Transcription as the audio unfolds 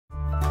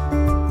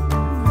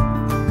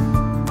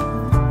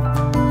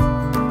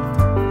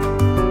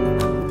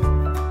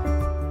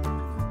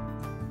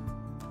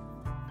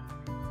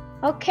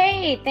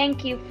Okay,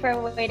 thank you for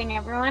waiting,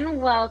 everyone.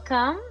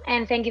 Welcome,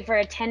 and thank you for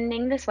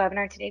attending this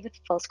webinar today with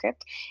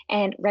Fullscript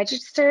and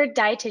registered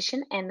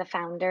dietitian and the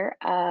founder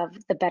of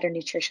the Better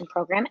Nutrition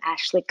Program,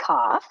 Ashley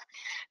Koff.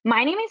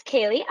 My name is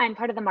Kaylee. I'm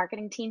part of the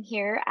marketing team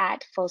here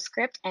at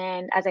Fullscript,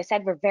 and as I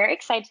said, we're very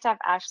excited to have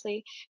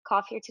Ashley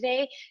Koff here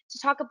today to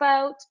talk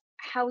about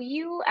how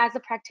you, as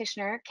a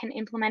practitioner, can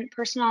implement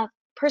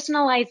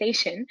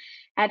personalization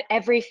at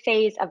every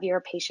phase of your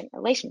patient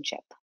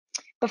relationship.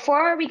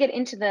 Before we get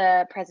into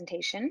the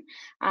presentation,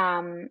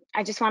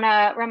 I just want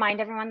to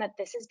remind everyone that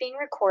this is being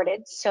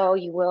recorded, so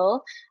you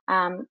will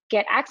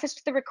get access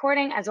to the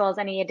recording as well as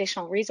any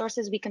additional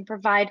resources we can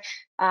provide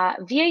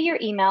via your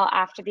email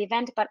after the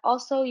event, but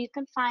also you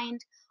can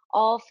find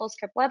all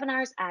Fullscript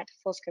webinars at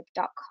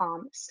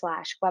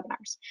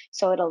fullscript.com/webinars.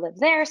 So it'll live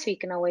there, so you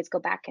can always go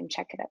back and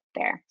check it out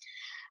there.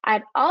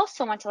 I'd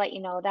also want to let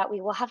you know that we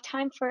will have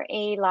time for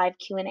a live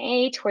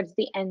Q&A towards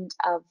the end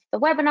of the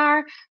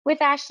webinar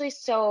with Ashley.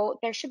 So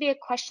there should be a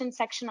question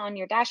section on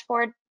your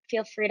dashboard.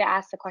 Feel free to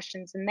ask the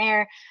questions in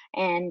there,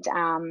 and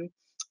I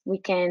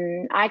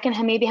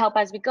can maybe help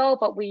as we go,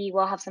 but we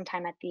will have some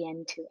time at the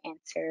end to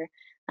answer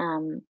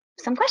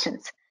some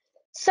questions.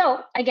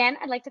 So again,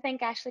 I'd like to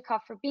thank Ashley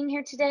Koff for being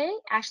here today.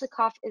 Ashley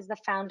Koff is the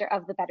founder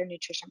of the Better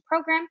Nutrition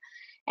Program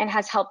and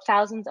has helped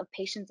thousands of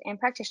patients and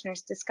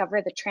practitioners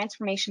discover the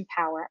transformation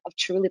power of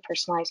truly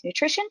personalized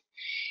nutrition.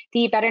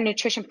 The Better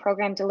Nutrition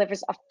Program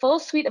delivers a full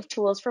suite of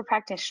tools for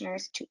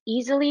practitioners to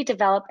easily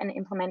develop and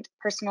implement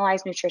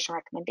personalized nutrition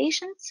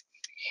recommendations.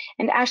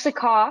 And Ashley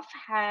Koff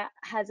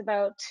has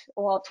about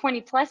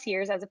 20 plus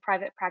years as a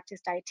private practice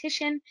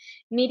dietitian,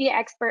 media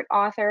expert,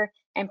 author,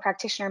 and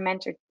practitioner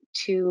mentor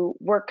to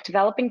work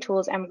developing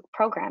tools and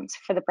programs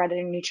for the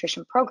Better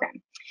Nutrition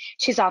Program.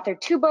 She's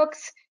authored 2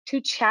 books, 2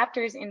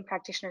 chapters in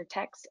practitioner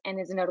texts, and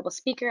is a notable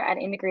speaker at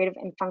integrative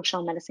and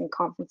functional medicine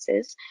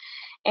conferences.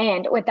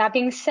 And with that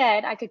being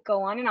said, I could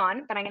go on,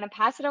 but I'm going to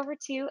pass it over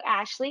to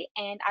Ashley,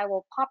 and I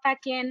will pop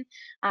back in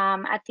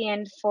at the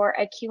end for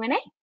a Q&A.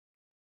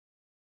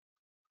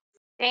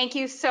 Thank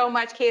you so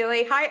much,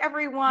 Kaylee. Hi,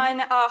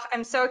 everyone.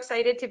 I'm so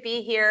excited to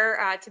be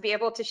here to be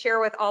able to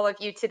share with all of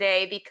you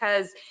today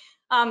because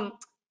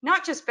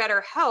not just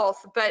better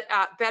health, but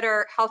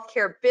better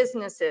healthcare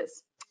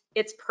businesses.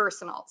 It's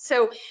personal.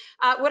 So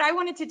what I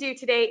wanted to do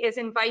today is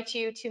invite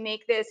you to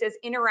make this as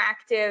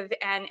interactive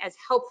and as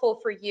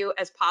helpful for you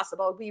as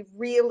possible. We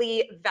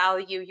really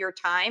value your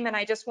time, and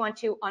I just want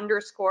to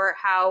underscore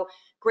how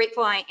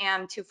grateful I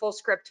am to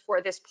Fullscript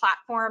for this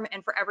platform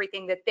and for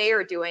everything that they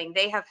are doing.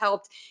 They have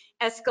helped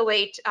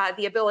escalate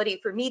the ability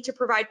for me to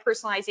provide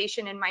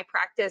personalization in my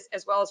practice,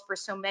 as well as for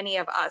so many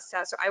of us.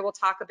 So I will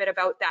talk a bit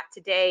about that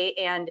today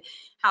and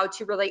how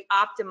to really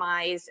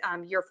optimize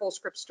your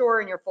Fullscript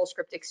store and your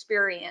Fullscript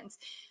experience.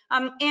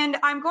 And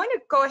I'm going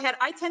to go ahead.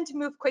 I tend to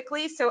move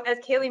quickly. So as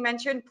Kaylee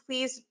mentioned,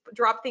 please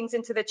drop things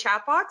into the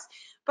chat box.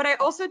 But I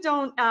also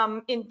don't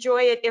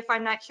enjoy it if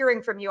I'm not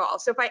hearing from you all.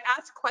 So if I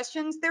ask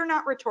questions, they're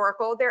not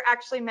rhetorical. They're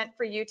actually meant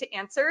for you to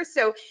answer.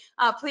 So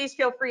please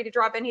feel free to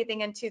drop anything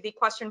into the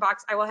question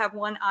box. I will have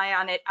one eye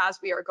on it as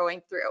we are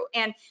going through.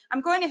 And I'm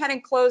going ahead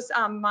and close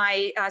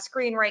my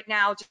screen right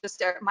now,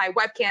 just my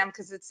webcam,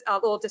 because it's a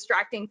little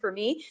distracting for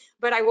me.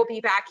 But I will be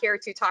back here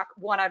to talk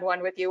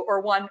one-on-one with you, or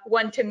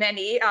one to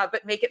many,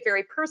 but make it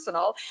very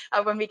personal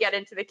when we get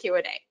into the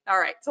Q&A. All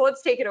right, so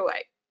let's take it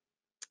away.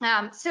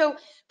 So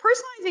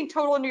personalizing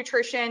total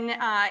nutrition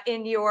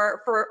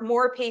for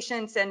more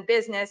patients and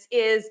business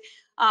is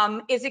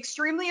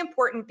extremely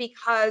important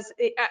because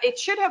it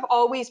should have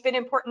always been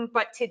important,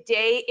 but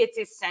today it's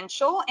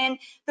essential. And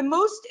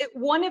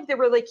one of the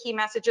really key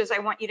messages I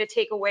want you to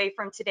take away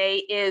from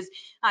today is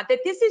that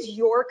this is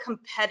your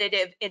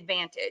competitive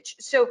advantage.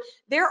 So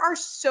there are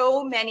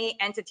so many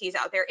entities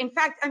out there. In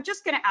fact, I'm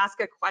just going to ask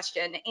a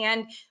question.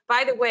 And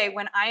by the way,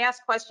 when I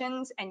ask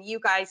questions and you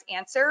guys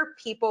answer,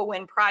 people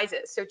win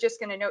prizes. So just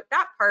going to note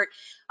that part.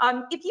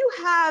 If you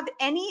have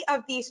any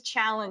of these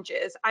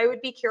challenges, I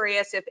would be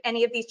curious if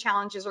any of these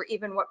challenges or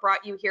even what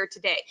brought you here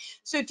today.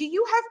 So do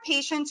you have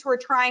patients who are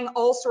trying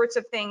all sorts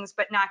of things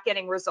but not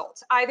getting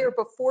results, either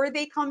before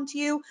they come to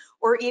you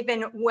or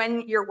even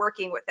when you're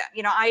working with them?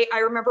 You know, I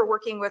remember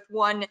working with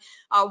one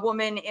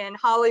woman in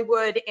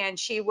Hollywood, and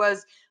she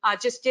was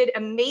just did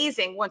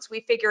amazing once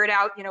we figured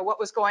out, you know, what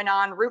was going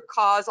on, root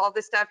cause, all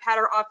this stuff, had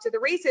her off to the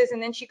races.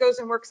 And then she goes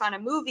and works on a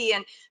movie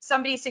and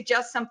somebody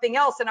suggests something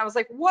else. And I was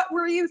like, what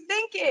were you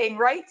thinking,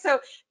 right?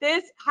 So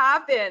this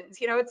happens,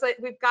 you know, it's like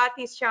we've got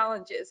these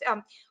challenges.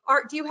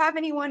 Do you have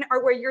anyone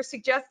where you're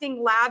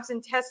suggesting labs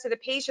and tests to the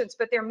patients,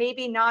 but they're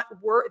maybe not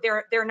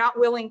they're not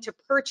willing to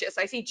purchase?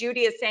 I see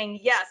Judy is saying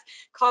yes.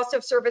 Cost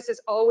of service is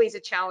always a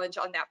challenge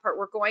on that part.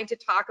 We're going to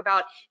talk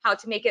about how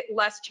to make it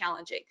less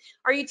challenging.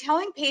 Are you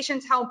telling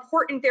patients how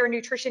important their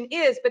nutrition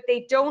is, but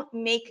they don't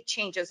make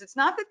changes? It's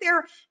not that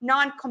they're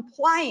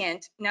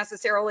non-compliant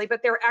necessarily,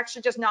 but they're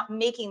actually just not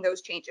making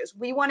those changes.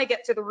 We want to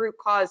get to the root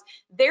cause,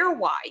 their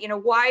why. You know,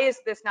 why is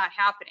this not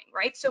happening,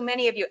 right? So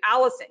many of you,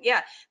 Allison,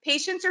 yeah,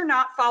 patients are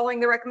not following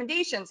the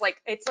recommendations.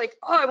 Like, it's like,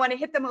 oh, I want to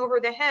hit them over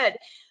the head.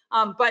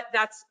 but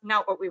that's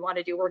not what we want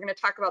to do. We're going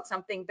to talk about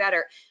something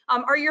better.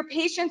 Are your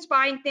patients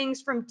buying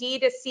things from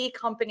D2C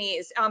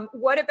companies?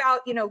 What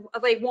about, you know,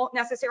 they won't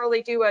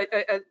necessarily do a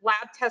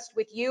lab test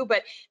with you,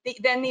 but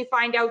then they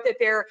find out that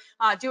they're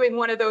doing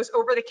one of those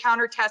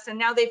over-the-counter tests, and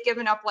now they've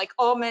given up like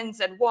almonds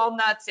and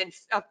walnuts and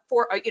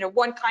you know,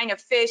 one kind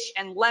of fish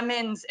and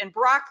lemons and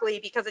broccoli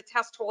because a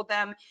test told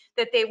them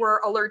that they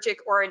were allergic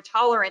or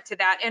intolerant to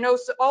that. And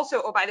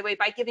also, oh, by the way,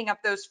 by giving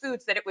up those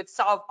foods, that it would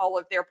solve all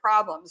of their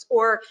problems.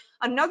 Or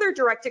another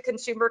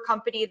direct-to-consumer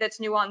company that's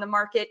new on the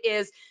market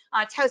is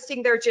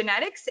testing their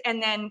genetics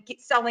and then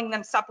selling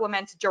them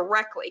supplements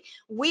directly.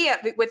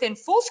 Within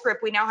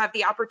Fullscript, we now have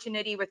the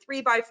opportunity with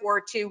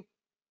 3x4 to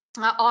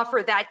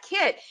offer that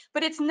kit,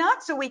 but it's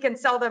not so we can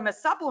sell them a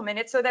supplement.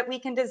 It's so that we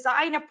can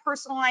design a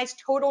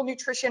personalized total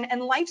nutrition and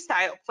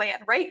lifestyle plan,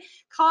 right?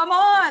 Come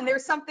on,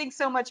 there's something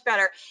so much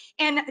better.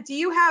 And do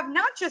you have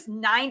not just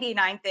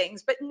 99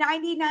 things, but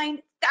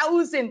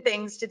 99,000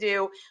 things to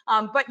do,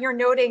 but you're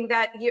noting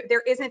that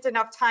there isn't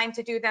enough time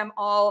to do them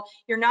all.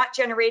 You're not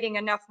generating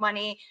enough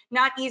money,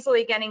 not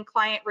easily getting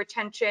client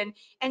retention,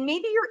 and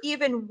maybe you're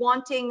even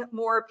wanting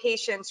more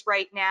patients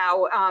right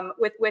now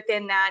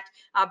within that,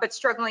 but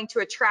struggling to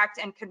attract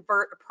and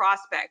convert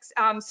prospects.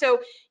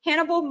 So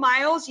Hannibal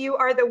Miles, you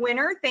are the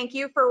winner. Thank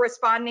you for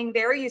responding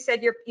there. You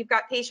said you've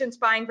got patients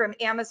buying from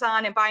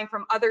Amazon and buying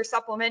from other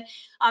supplement.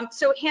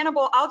 So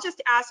Hannibal, I'll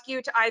just ask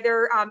you to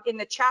either in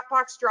the chat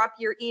box drop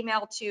your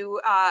email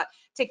to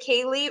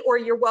Kaylee, or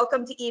you're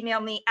welcome to email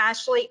me,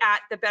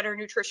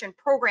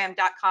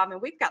 Ashley@thebetternutritionprogram.com, and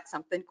we've got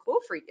something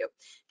cool for you.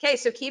 Okay,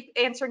 so keep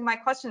answering my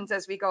questions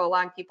as we go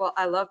along, people.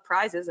 I love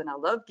prizes and I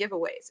love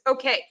giveaways.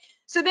 Okay.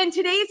 So then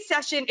today's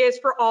session is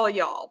for all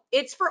y'all.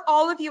 It's for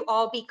all of you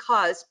all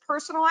because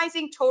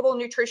personalizing total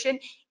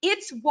nutrition,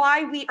 it's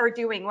why we are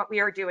doing what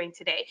we are doing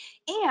today.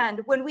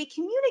 And when we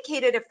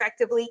communicate it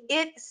effectively,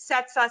 it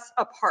sets us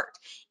apart.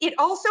 It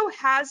also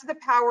has the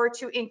power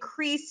to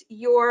increase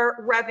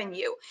your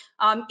revenue.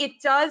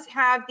 It does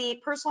have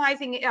the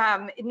personalizing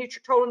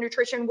total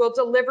nutrition will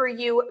deliver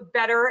you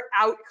better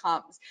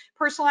outcomes.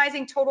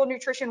 Personalizing total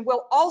nutrition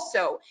will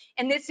also,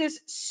 and this is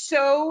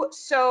so,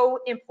 so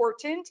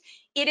important,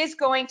 it is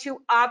going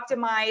to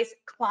optimize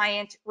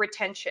client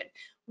retention.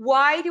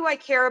 Why do I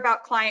care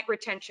about client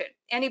retention?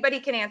 Anybody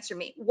can answer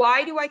me.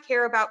 Why do I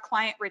care about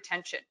client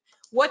retention?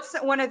 What's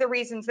one of the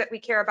reasons that we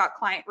care about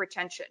client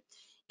retention?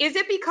 Is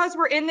it because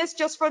we're in this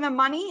just for the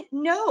money?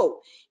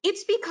 No,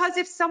 it's because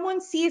if someone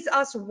sees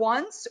us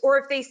once, or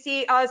if they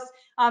see us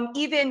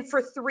even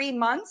for 3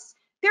 months,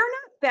 they're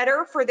not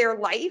better for their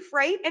life,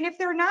 right? And if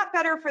they're not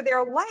better for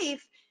their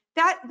life,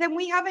 then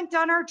we haven't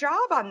done our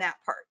job on that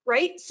part,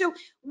 right? So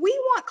we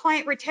want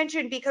client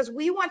retention because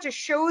we want to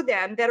show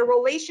them that a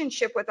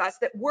relationship with us,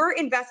 that we're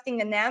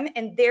investing in them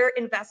and they're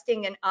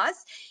investing in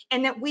us,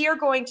 and that we are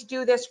going to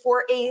do this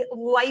for a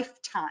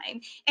lifetime.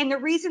 And the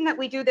reason that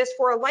we do this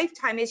for a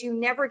lifetime is you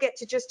never get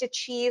to just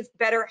achieve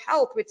better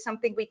health with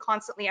something we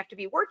constantly have to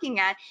be working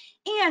at,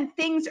 and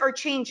things are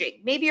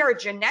changing. Maybe our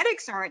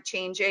genetics aren't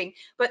changing,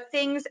 but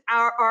things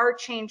are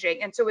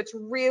changing. And so it's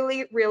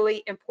really,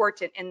 really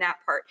important in that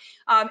part.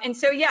 And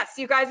so, yes,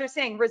 you guys are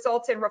saying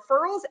results in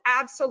referrals,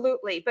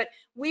 absolutely. But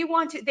we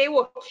want to, they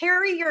will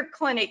carry your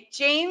clinic.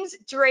 James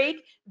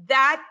Drake,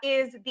 that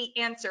is the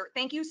answer.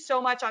 Thank you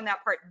so much on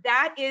that part.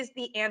 That is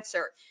the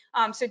answer.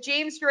 So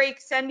James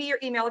Drake, send me your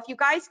email. If you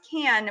guys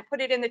can,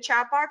 put it in the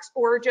chat box,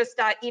 or just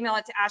email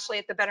it to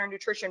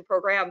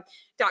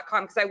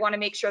Ashley@thebetternutritionprogram.com, because I want to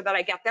make sure that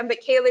I get them. But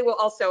Kaylee will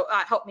also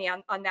help me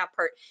on that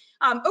part.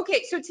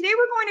 Okay, so today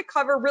we're going to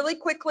cover really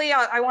quickly,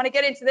 I want to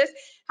get into this,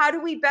 how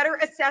do we better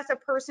assess a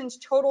person's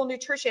total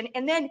nutrition?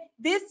 And then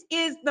this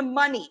is the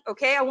money,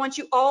 okay? I want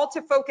you all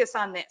to focus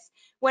on this.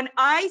 When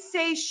I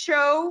say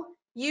show,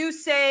 you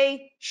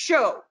say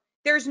show.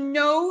 There's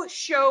no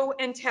show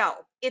and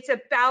tell. It's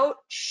about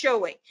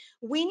showing.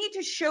 We need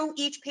to show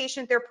each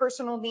patient their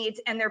personal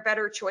needs and their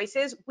better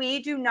choices.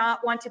 We do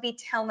not want to be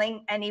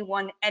telling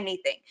anyone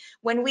anything.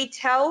 When we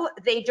tell,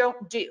 they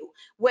don't do.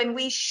 When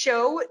we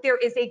show, there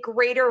is a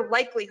greater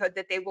likelihood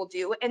that they will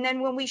do. And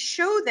then when we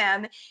show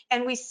them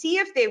and we see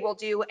if they will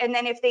do, and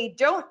then if they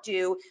don't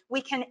do,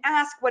 we can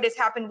ask what has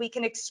happened. We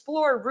can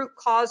explore root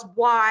cause.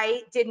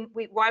 Why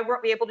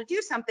weren't we able to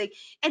do something?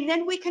 And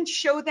then we can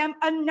show them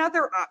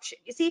another option.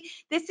 You see,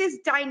 this is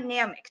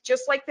dynamic,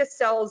 just like the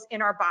cells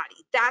in our body.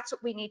 That's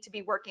what we need to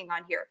be working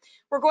on here.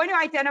 We're going to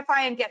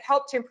identify and get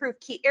help to improve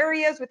key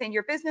areas within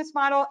your business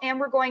model, and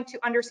we're going to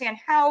understand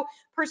how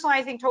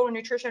personalizing total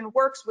nutrition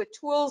works with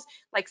tools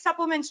like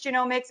supplements,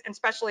 genomics, and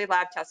specialty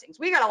lab testings.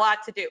 We got a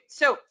lot to do.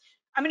 So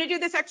I'm going to do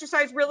this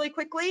exercise really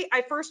quickly.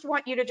 I first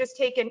want you to just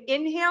take an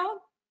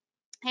inhale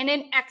and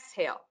an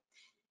exhale.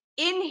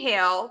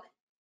 Inhale,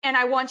 and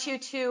I want you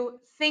to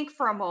think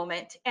for a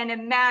moment and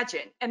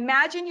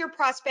imagine your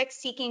prospects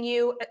seeking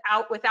you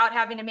out without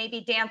having to maybe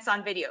dance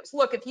on videos.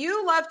 Look, if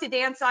you love to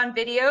dance on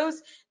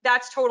videos,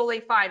 that's totally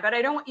fine, but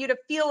I don't want you to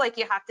feel like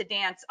you have to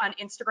dance on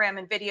Instagram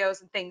and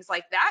videos and things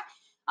like that.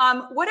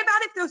 What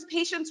about if those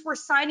patients were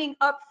signing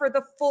up for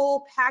the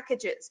full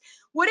packages?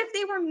 What if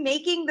they were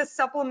making the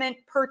supplement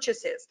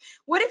purchases?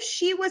 What if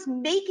she was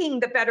making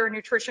the better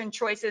nutrition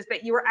choices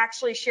that you were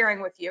actually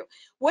sharing with you?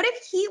 What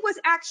if he was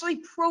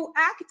actually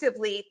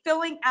proactively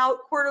filling out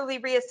quarterly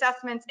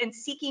reassessments and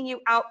seeking you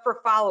out for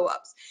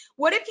follow-ups?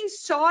 What if you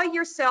saw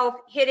yourself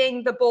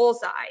hitting the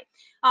bullseye?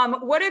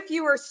 What if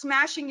you were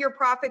smashing your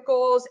profit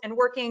goals and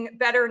working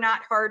better,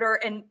 not harder,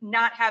 and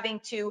not having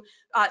to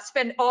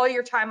spend all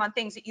your time on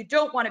things that you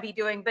don't want to be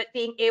doing, but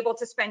being able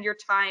to spend your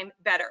time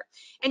better?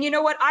 And you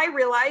know what? I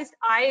realized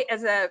I,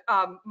 as a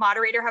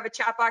moderator, have a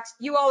chat box.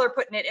 You all are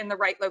putting it in the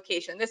right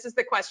location. This is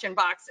the question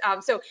box.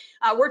 So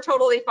we're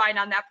totally fine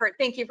on that part.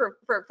 Thank you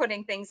for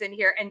putting things in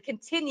here and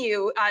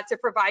continue to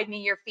provide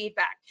me your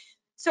feedback.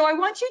 So I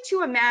want you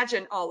to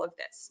imagine all of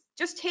this.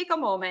 Just take a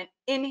moment,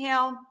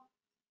 inhale.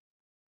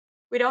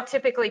 We don't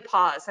typically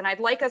pause, and I'd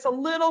like us a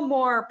little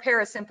more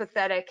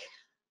parasympathetic.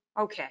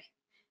 Okay,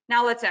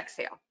 now let's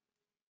exhale.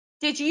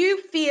 Did you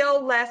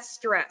feel less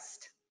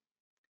stressed?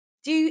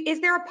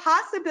 Is there a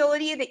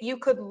possibility that you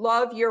could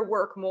love your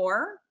work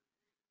more?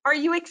 Are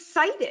you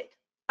excited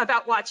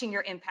about watching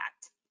your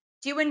impact?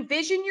 Do you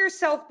envision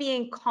yourself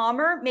being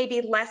calmer,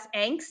 maybe less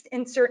angst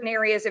in certain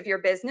areas of your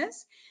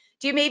business?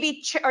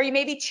 Are you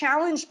maybe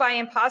challenged by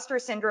imposter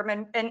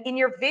syndrome, and in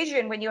your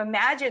vision, when you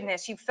imagine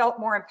this, you felt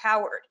more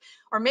empowered?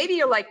 Or maybe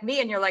you're like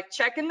me and you're like,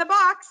 check in the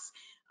box.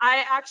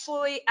 I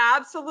actually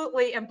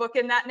absolutely am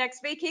booking that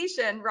next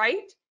vacation,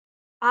 right?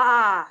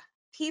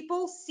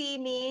 People see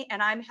me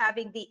and I'm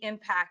having the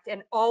impact,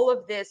 and all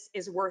of this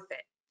is worth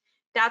it.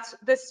 That's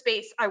the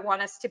space I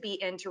want us to be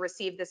in to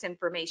receive this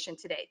information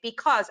today,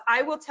 because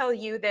I will tell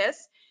you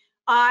this,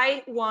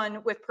 I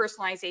won with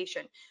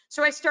personalization.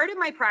 So I started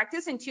my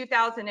practice in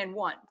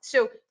 2001.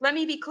 So let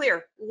me be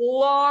clear,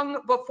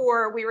 long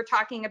before we were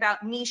talking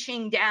about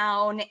niching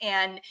down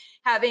and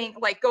having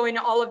going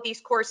to all of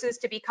these courses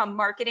to become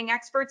marketing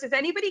experts. Is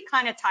anybody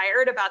kind of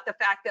tired about the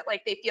fact that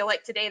they feel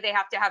like today they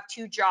have to have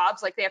two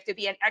jobs, like they have to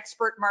be an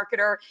expert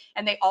marketer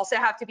and they also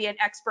have to be an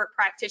expert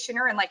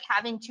practitioner, and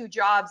having two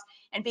jobs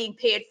and being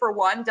paid for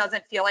one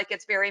doesn't feel like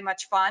it's very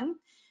much fun?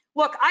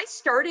 Look, I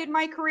started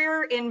my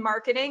career in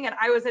marketing and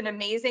I was an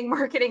amazing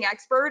marketing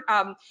expert,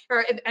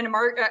 or an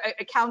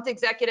account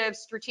executive,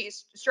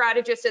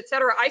 strategist,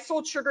 etc. I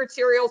sold sugared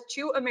cereals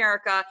to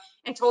America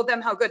and told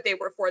them how good they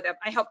were for them.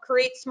 I helped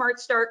create Smart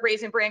Start,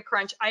 Raisin Bran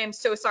Crunch. I am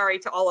so sorry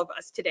to all of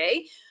us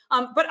today.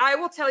 But I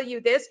will tell you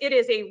this, it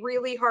is a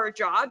really hard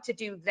job to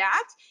do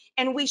that.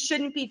 And we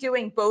shouldn't be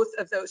doing both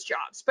of those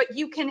jobs, but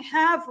you can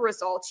have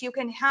results. You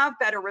can have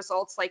better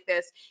results like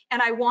this.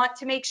 And I want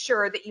to make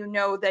sure that you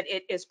know that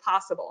it is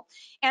possible.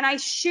 And I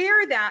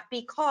share that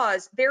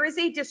because there is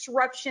a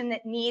disruption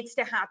that needs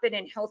to happen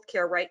in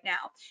healthcare right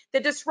now.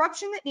 The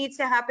disruption that needs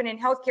to happen in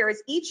healthcare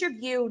is each of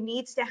you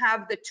needs to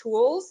have the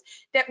tools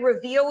that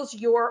reveals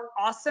your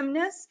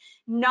awesomeness,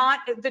 not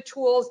the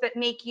tools that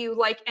make you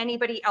like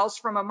anybody else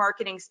from a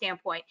marketing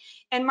standpoint.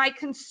 And my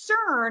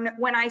concern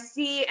when I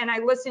see and I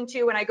listen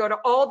to and I go to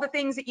all the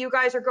things that you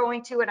guys are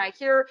going to and I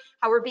hear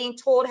how we're being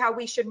told how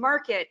we should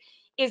market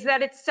is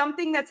that it's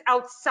something that's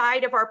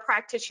outside of our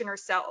practitioner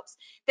selves,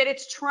 that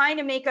it's trying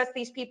to make us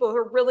these people who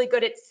are really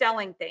good at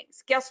selling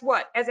things. Guess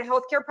what? As a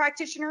healthcare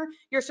practitioner,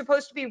 you're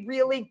supposed to be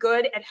really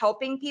good at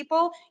helping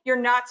people. You're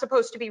not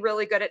supposed to be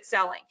really good at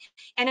selling.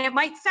 And it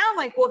might sound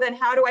like, well, then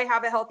how do I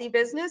have a healthy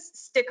business?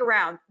 Stick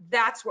around.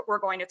 That's what we're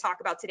going to talk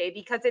about today,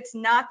 because it's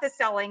not the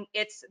selling,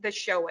 it's the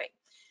showing.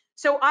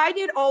 So I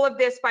did all of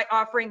this by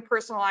offering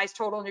personalized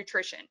total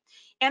nutrition.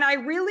 And I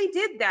really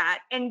did that.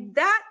 And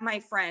that, my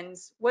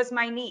friends, was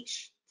my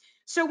niche.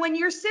 So when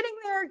you're sitting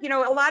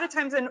there, a lot of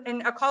times,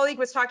 and a colleague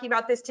was talking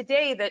about this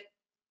today, that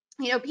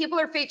people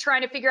are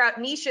trying to figure out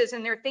niches,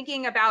 and they're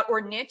thinking about,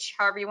 or niche,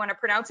 however you want to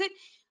pronounce it.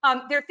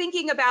 They're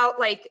thinking about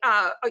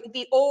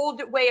the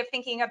old way of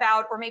thinking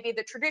about, or maybe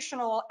the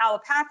traditional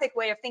allopathic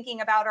way of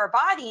thinking about our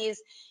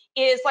bodies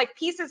is like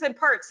pieces and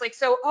parts.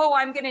 Oh,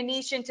 I'm going to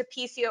niche into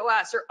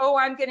PCOS, or oh,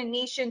 I'm going to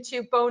niche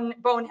into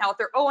bone health,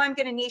 or oh, I'm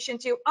going to niche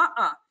into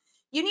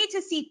You need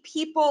to see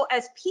people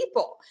as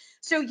people.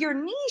 So your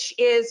niche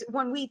is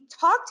when we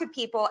talk to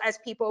people as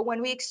people,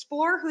 when we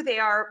explore who they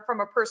are from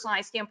a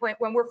personalized standpoint,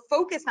 when we're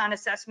focused on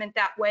assessment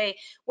that way,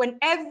 when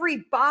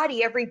every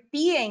body, every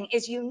being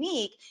is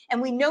unique,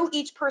 and we know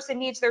each person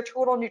needs their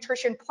total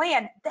nutrition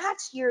plan,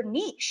 that's your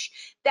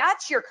niche.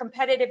 That's your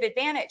competitive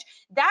advantage.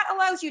 That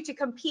allows you to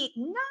compete.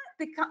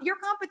 Your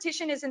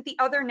competition isn't the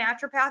other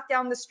naturopath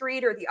down the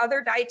street or the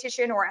other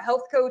dietitian or a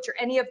health coach or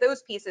any of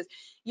those pieces.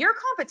 Your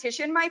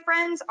competition, my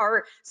friends,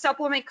 are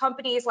supplement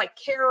companies like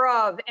Care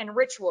of and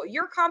Ritual.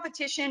 Your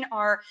competition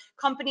are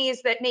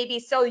companies that maybe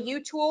sell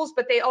you tools,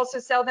 but they also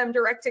sell them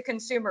direct to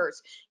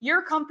consumers.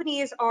 Your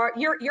competition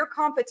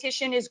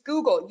is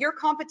Google. Your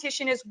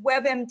competition is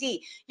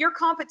WebMD. Your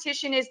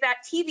competition is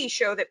that TV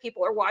show that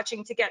people are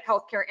watching to get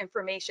healthcare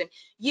information.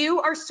 You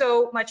are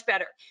so much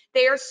better.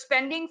 They are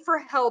spending for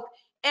help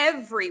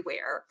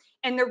everywhere.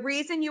 And the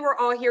reason you are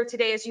all here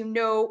today is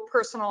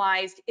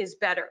personalized is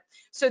better.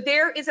 So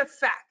there is a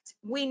fact.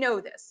 We know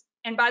this.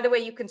 And by the way,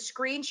 you can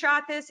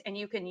screenshot this and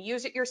you can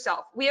use it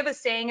yourself. We have a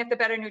saying at the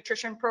Better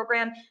Nutrition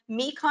Program,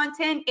 me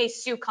content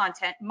is Sue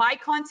content. My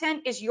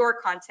content is your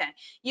content.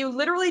 You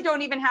literally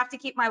don't even have to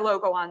keep my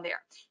logo on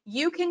there.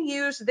 You can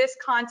use this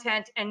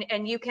content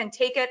and you can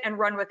take it and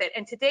run with it.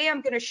 And today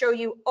I'm going to show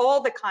you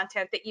all the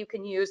content that you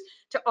can use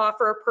to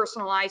offer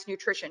personalized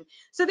nutrition.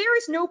 So there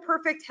is no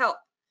perfect health.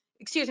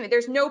 Excuse me,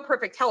 there's no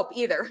perfect health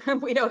either.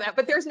 We know that,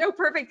 but there's no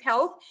perfect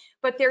health,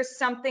 but there's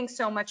something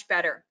so much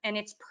better, and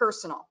it's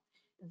personal.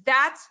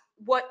 That's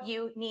what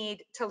you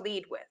need to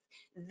lead with.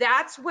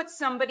 That's what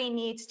somebody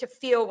needs to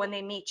feel when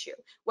they meet you,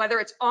 whether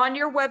it's on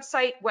your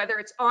website, whether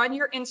it's on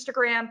your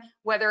Instagram,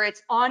 whether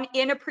it's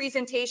in a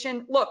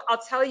presentation. Look,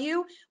 I'll tell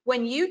you,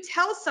 when you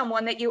tell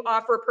someone that you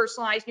offer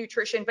personalized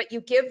nutrition, but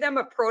you give them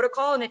a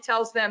protocol and it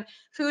tells them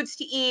foods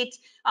to eat,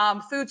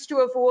 foods to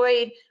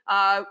avoid,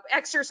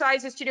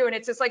 exercises to do, and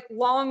it's just like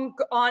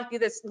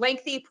this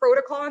lengthy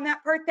protocol on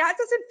that part, that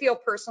doesn't feel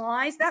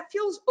personalized. That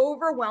feels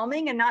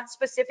overwhelming and not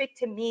specific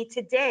to me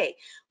today.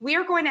 We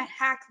are going to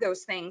hack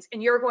those things,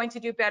 and you're going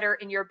to do better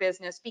in your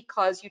business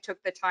because you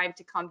took the time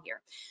to come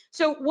here.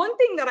 So one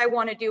thing that I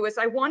want to do is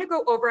I want to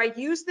go over, I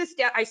use this,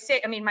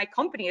 my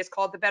company is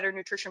called the Better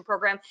Nutrition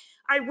Program.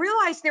 I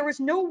realized there was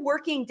no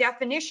working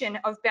definition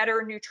of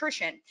better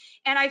nutrition.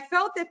 And I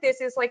felt that this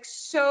is like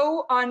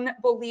so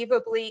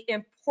unbelievably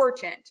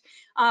important.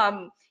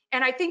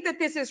 And I think that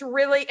this is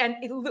really, and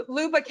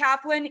Luba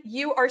Kaplan,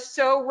 you are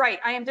so right.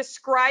 I am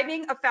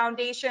describing a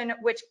foundation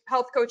which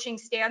health coaching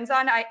stands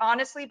on. I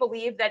honestly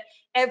believe that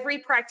every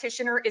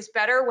practitioner is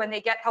better when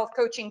they get health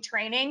coaching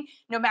training,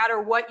 no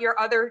matter what your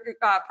other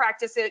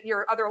practices,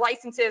 your other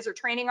licenses or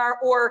training are,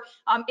 or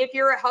if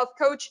you're a health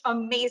coach,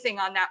 amazing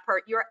on that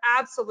part. You're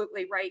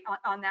absolutely right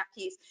on that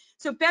piece.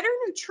 So better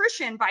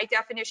nutrition, by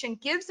definition,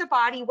 gives the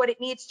body what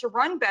it needs to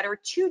run better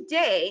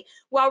today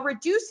while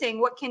reducing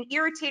what can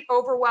irritate,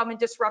 overwhelm, and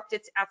disrupt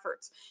its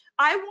efforts.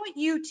 I want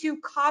you to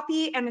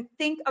copy and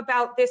think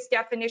about this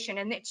definition.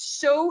 And it's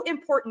so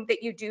important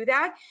that you do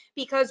that,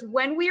 because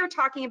when we are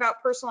talking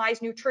about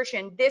personalized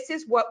nutrition, this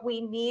is what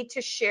we need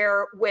to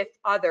share with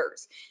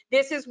others.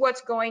 This is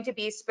what's going to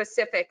be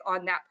specific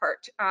on that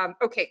part.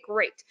 Okay,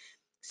 great.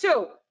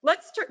 So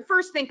let's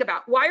first think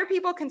about, why are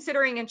people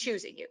considering and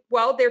choosing you?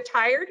 Well, they're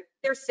tired,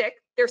 they're sick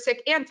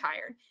and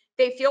tired.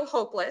 They feel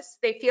hopeless.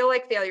 They feel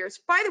like failures.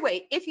 By the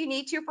way, if you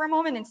need to for a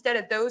moment, instead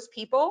of those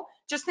people,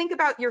 just think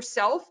about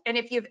yourself. And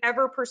if you've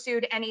ever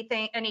pursued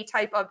anything, any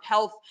type of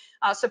health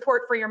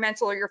support for your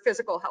mental or your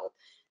physical health.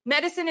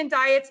 Medicine and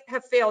diets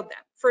have failed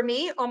them. For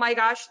me, oh my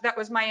gosh, that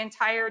was my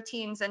entire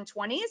teens and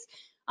 20s.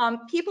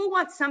 People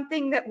want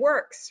something that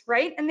works,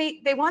 right? And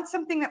they want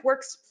something that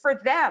works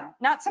for them,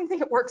 not something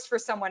that works for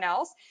someone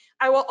else.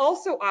 I will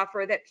also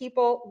offer that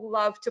people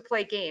love to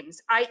play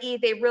games, i.e.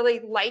 they really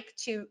like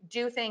to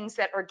do things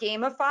that are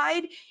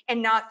gamified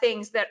and not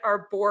things that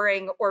are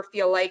boring or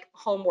feel like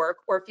homework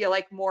or feel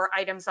like more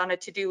items on a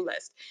to-do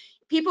list.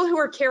 People who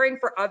are caring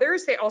for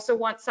others, they also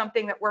want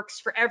something that works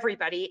for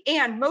everybody.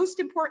 And most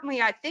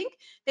importantly, I think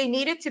they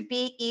need it to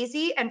be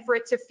easy and for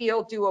it to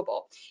feel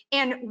doable.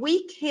 And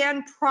we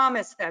can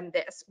promise them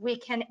this. We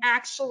can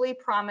actually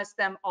promise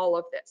them all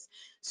of this.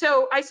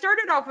 So I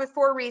started off with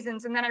 4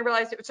 reasons, and then I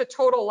realized it was a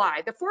total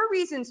lie. The 4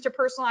 reasons to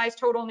personalize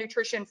total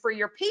nutrition for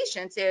your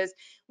patients is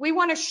we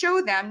want to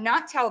show them,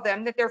 not tell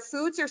them, that their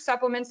foods or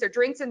supplements, their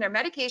drinks and their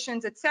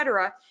medications,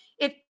 etc.,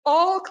 it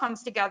all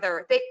comes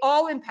together. They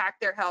all impact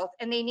their health,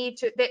 and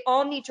they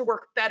all need to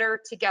work better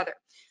together.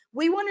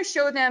 We want to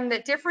show them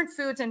that different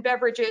foods and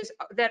beverages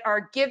that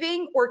are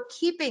giving or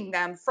keeping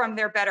them from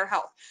their better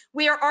health.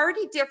 We are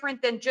already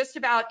different than just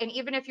about, and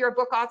even if you're a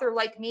book author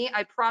like me,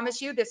 I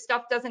promise you this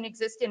stuff doesn't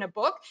exist in a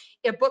book.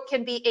 A book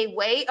can be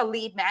a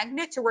lead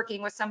magnet to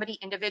working with somebody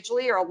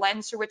individually, or a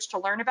lens through which to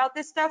learn about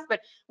this stuff. But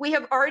we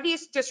have already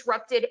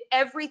disrupted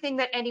everything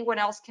that anyone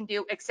else can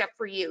do except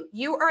for you.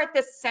 You are at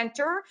the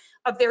center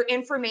of their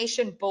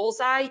information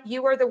bullseye.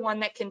 You are the one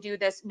that can do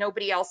this.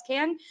 Nobody else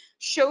can.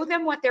 Show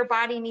them what their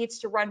body needs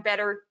to run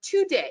better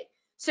today.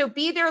 So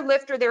be their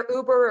Lyft or their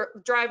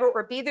Uber driver,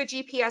 or be their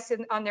GPS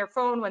on their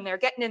phone when they're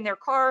getting in their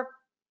car,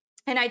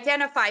 and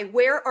identify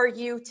where are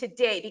you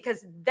today,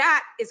 because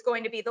that is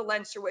going to be the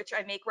lens through which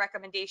I make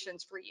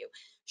recommendations for you.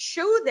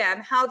 Show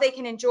them how they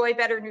can enjoy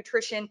better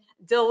nutrition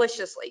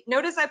deliciously.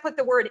 Notice I put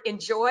the word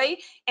enjoy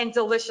and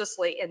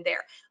deliciously in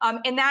there.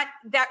 And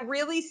that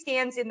really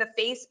stands in the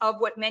face of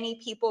what many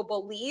people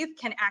believe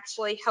can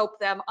actually help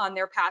them on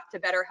their path to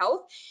better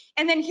health.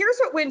 And then here's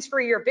what wins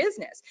for your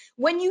business.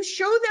 When you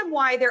show them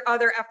why their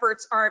other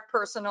efforts aren't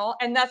personal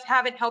and thus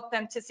haven't helped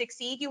them to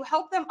succeed, you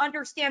help them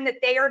understand that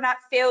they are not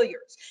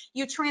failures.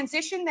 You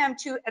transition them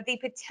to the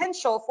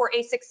potential for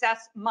a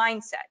success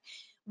mindset.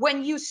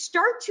 When you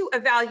start to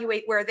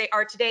evaluate where they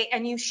are today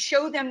and you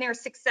show them their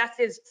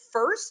successes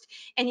first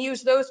and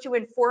use those to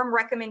inform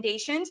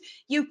recommendations,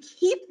 you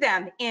keep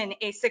them in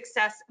a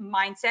success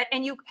mindset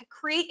and you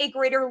create a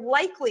greater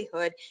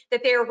likelihood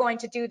that they are going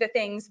to do the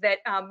things that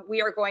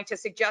we are going to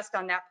suggest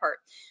on that part.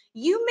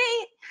 you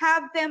may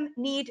have them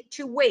need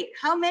to wait.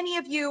 How many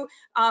of you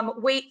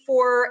wait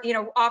for,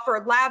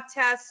 offer lab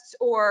tests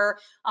or,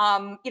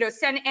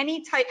 send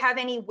any type, have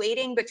any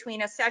waiting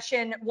between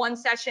one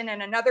session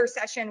and another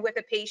session with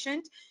a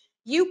patient?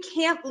 You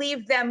can't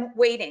leave them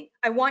waiting.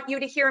 I want you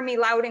to hear me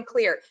loud and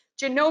clear.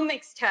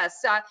 Genomics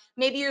tests,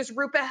 maybe use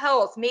Rupa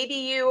Health, maybe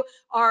you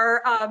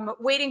are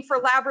waiting for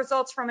lab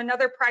results from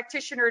another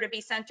practitioner to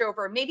be sent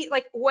over, maybe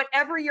like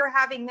whatever you're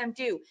having them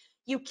do.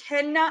 You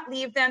cannot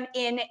leave them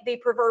in the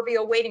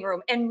proverbial waiting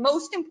room. And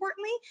most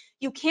importantly,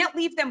 you can't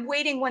leave them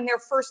waiting when they're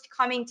first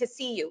coming to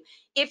see you.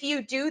 If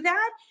you do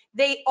that,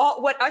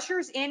 what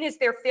ushers in is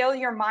their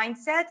failure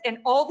mindset and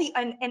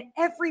and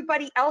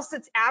everybody else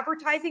that's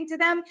advertising to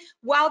them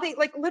while they,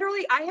 like,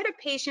 literally, I had a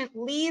patient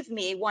leave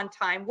me one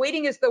time.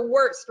 Waiting is the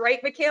worst, right,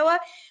 Michaela?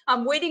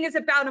 Waiting is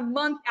about a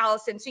month,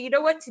 Allison. So you know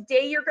what?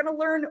 Today you're going to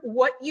learn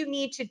what you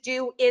need to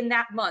do in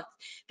that month,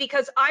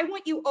 because I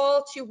want you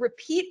all to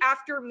repeat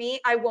after me.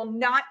 I will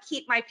not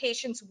keep my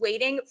patients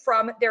waiting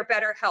from their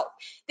better health.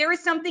 There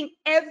is something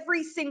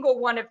every single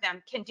one of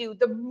them can do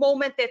the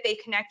moment that they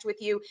connect with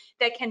you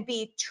that can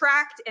be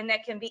tracked and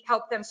that can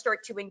help them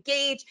start to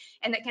engage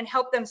and that can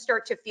help them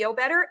start to feel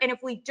better. And if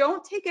we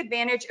don't take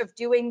advantage of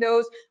doing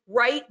those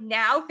right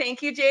now,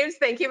 thank you, James,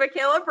 thank you,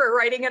 Michaela, for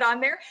writing it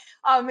on there.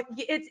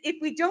 If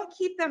we don't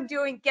keep them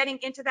getting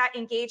into that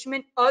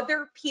engagement,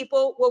 other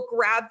people will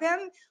grab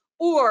them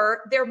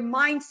or their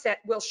mindset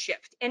will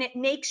shift, and it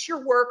makes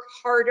your work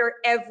harder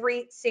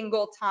every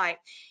single time.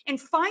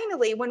 And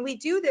finally, when we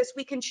do this,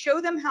 we can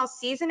show them how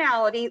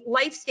seasonality,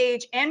 life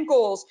stage, and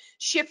goals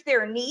shift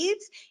their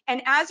needs.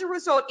 And as a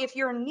result, if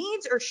your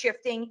needs are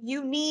shifting,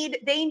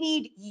 they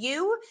need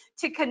you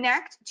to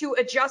connect, to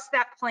adjust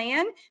that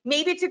plan,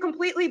 maybe to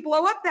completely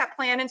blow up that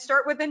plan and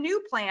start with a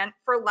new plan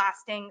for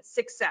lasting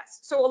success.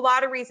 So a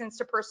lot of reasons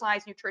to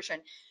personalize nutrition.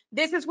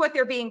 This is what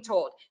they're being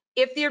told.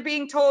 If they're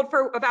being told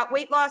about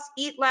weight loss,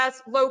 eat less,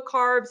 low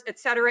carbs,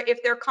 etc.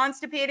 If they're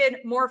constipated,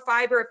 more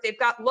fiber. If they've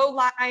got low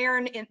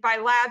iron by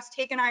labs,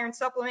 take an iron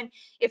supplement.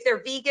 If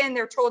they're vegan,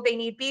 they're told they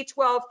need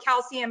B12,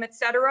 calcium,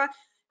 etc.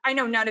 I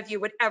know none of you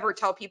would ever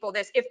tell people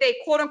this. If they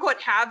quote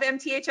unquote have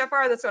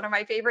MTHFR, that's one of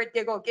my favorite,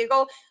 giggle.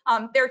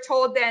 They're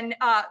told then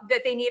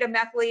that they need a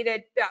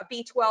methylated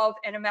B12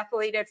 and a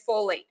methylated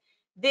folate.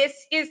 This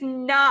is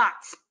not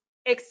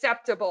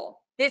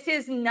acceptable. This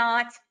is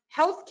not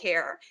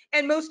healthcare.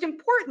 And most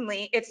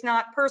importantly, it's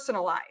not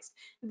personalized.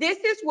 This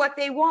is what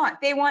they want.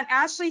 They want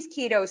Ashley's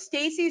keto,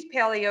 Stacy's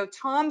paleo,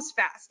 Tom's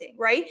fasting,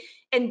 right?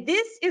 And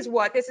this is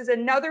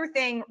another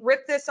thing.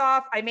 Rip this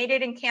off. I made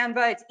it in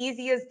Canva. It's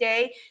easy as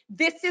day.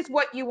 This is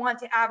what you want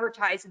to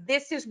advertise.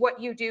 This is what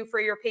you do for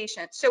your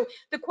patients. So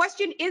the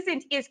question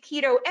isn't, is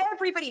keto,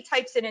 everybody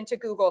types it into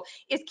Google,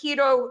 is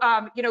keto,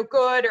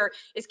 good, or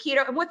is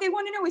keto, and what they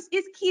want to know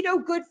is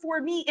keto good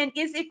for me? And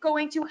is it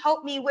going to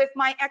help me with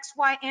my X,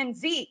 Y, and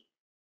Z?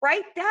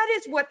 Right? That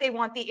is what they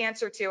want the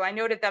answer to. I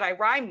noted that I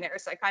rhymed there,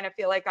 so I kind of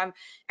feel like I'm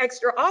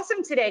extra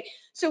awesome today.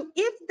 So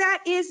if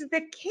that is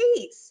the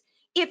case,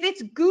 if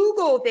it's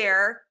Google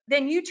there,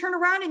 then you turn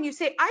around and you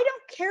say, I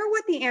don't care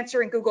what the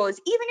answer in Google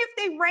is. Even if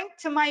they rank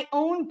to my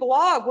own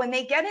blog, when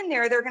they get in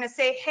there, they're going to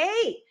say,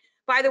 hey,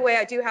 by the way,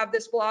 I do have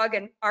this blog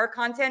and our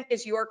content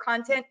is your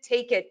content.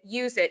 Take it,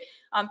 use it.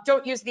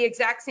 Don't use the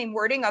exact same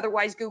wording,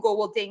 otherwise Google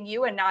will ding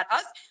you and not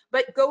us,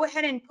 but go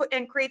ahead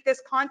and create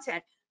this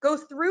content. Go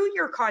through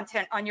your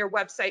content on your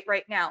website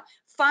right now.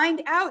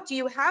 Find out, do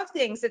you have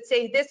things that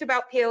say this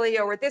about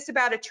paleo or this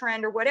about a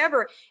trend or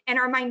whatever? And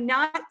am I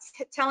not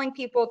telling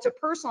people to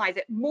personalize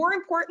it? More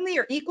importantly,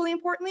 or equally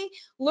importantly,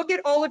 look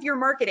at all of your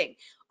marketing.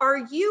 Are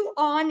you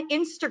on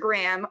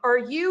Instagram? Are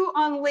you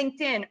on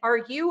LinkedIn? Are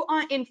you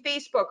in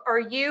Facebook? Are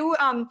you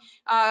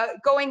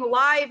going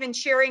live and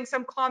sharing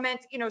some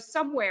comment,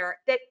 somewhere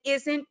that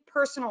isn't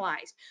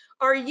personalized?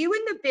 Are you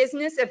in the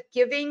business of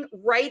giving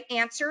right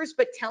answers,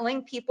 but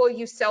telling people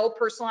you sell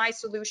personalized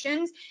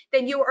solutions?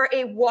 Then you are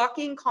a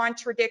walking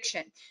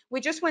contradiction. We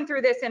just went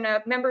through this in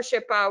a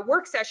membership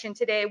work session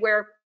today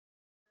where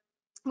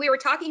we were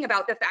talking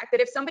about the fact that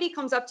if somebody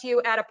comes up to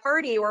you at a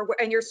party or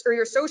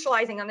you're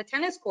socializing on the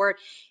tennis court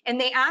and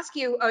they ask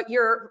you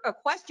a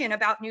question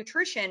about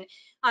nutrition,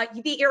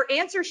 your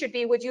answer should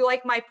be, would you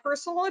like my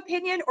personal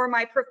opinion or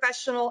my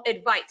professional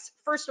advice?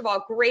 First of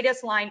all,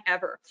 greatest line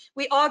ever.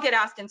 We all get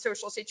asked in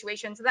social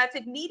situations. So that's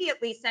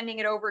immediately sending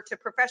it over to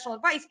professional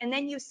advice. And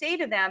then you say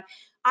to them,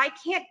 I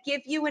can't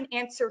give you an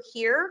answer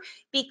here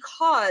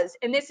because,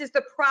 and this is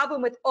the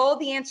problem with all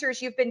the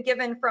answers you've been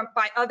given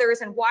by others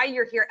and why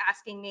you're here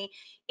asking me,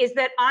 is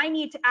that I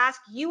need to ask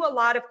you a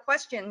lot of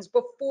questions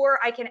before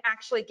I can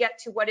actually get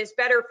to what is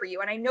better for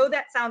you. And I know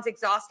that sounds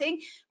exhausting,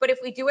 but if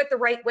we do it the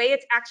right way,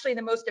 it's actually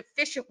the most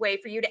efficient way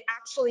for you to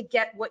actually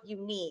get what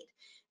you need.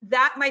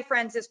 That, my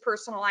friends, is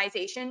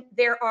personalization.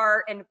 There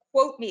are, and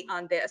quote me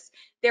on this,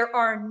 there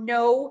are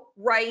no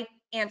right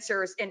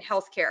answers in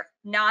healthcare,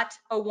 not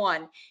a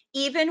one.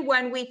 Even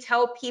when we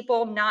tell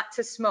people not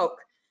to smoke,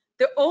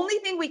 The only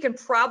thing we can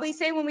probably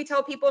say when we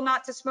tell people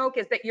not to smoke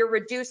is that you're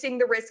reducing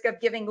the risk of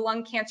giving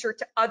lung cancer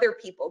to other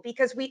people,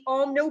 because we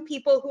all know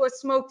people who have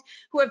smoked,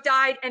 who have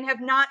died and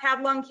have not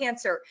had lung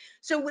cancer.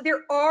 So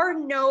there are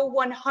no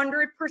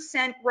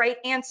 100% right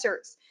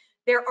answers.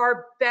 There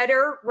are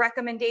better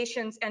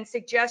recommendations and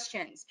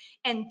suggestions,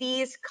 and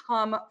these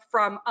come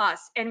from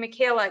us. And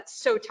Michaela,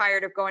 so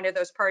tired of going to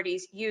those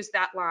parties, use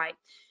that line.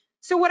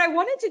 So what I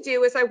wanted to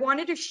do is I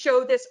wanted to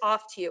show this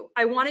off to you.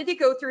 I wanted to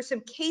go through some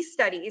case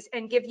studies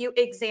and give you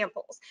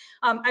examples.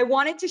 I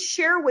wanted to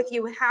share with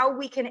you how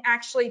we can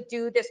actually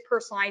do this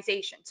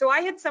personalization. So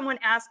I had someone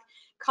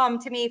come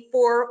to me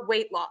for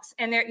weight loss,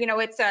 and there, you know,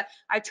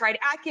 I've tried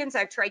Atkins,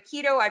 I've tried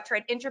keto, I've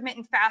tried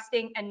intermittent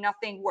fasting, and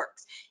nothing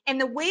works. And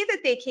the way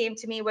that they came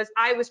to me was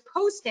I was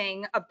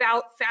posting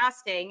about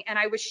fasting, and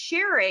I was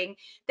sharing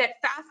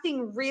that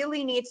fasting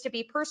really needs to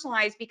be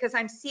personalized, because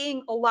I'm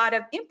seeing a lot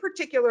of, in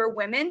particular,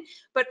 women,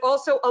 but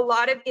also a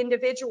lot of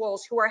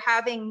individuals who are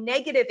having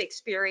negative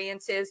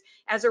experiences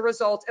as a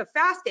result of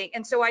fasting.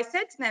 And so I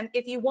said to them,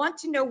 if you want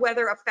to know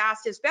whether a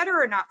fast is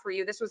better or not for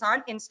you, this was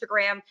on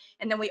Instagram,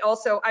 and then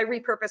I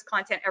repurpose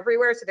content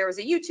everywhere. So there was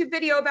a YouTube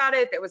video about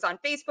it that was on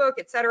Facebook,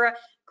 etc.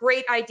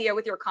 Great idea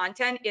with your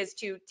content is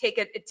to take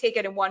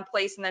it in one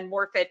place and then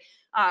morph it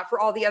for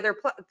all the other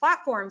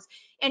platforms.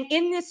 And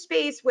in this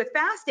space with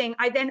fasting,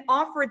 I then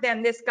offered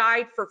them this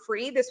guide for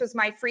free. This was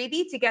my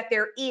freebie to get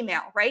their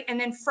email, right? And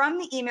then from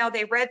the email,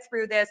 they read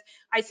through this.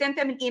 I sent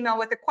them an email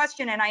with a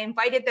question, and I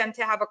invited them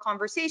to have a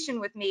conversation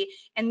with me.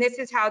 And this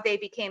is how they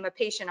became a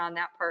patient on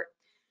that part.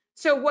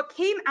 So what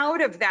came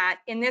out of that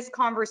in this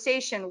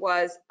conversation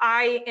was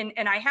I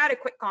had a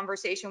quick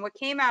conversation. What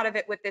came out of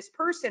it with this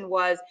person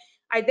was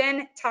I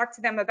then talked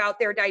to them about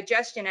their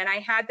digestion, and I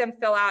had them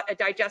fill out a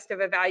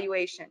digestive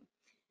evaluation.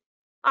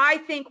 I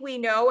think we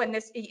know, and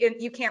this,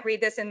 you can't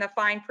read this in the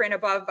fine print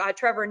above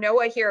Trevor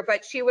Noah here,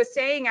 but she was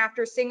saying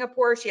after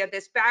Singapore, she had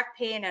this back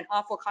pain and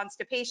awful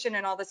constipation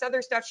and all this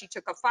other stuff. She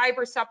took a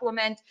fiber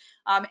supplement,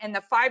 and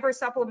the fiber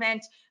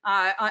supplement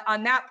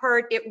on that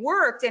part, it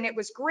worked and it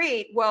was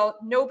great. Well,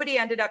 nobody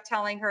ended up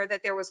telling her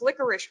that there was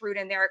licorice root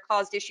in there. It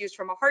caused issues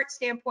from a heart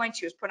standpoint.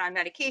 She was put on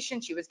medication.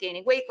 She was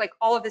gaining weight, like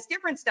all of this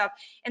different stuff.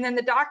 And then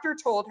the doctor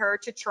told her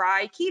to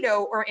try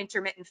keto or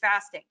intermittent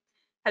fasting.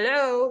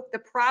 Hello, the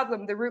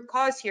problem, the root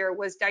cause here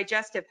was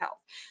digestive health.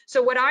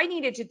 So what I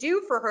needed to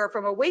do for her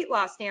from a weight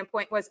loss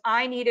standpoint was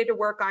I needed to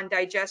work on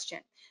digestion.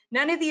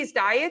 None of these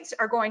diets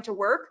are going to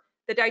work.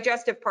 The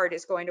digestive part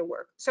is going to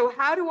work. So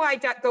how do I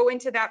go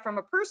into that from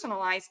a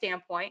personalized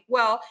standpoint?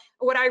 Well,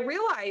 what I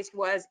realized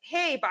was,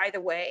 hey, by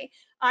the way,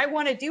 I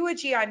want to do a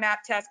GI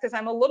map test because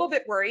I'm a little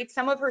bit worried.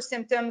 Some of her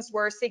symptoms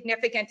were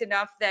significant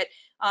enough that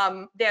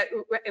that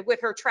with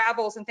her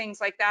travels and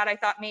things like that, I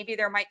thought maybe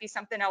there might be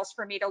something else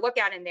for me to look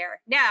at in there.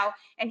 Now,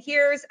 and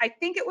here's, I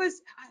think it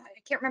was, I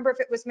can't remember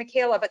if it was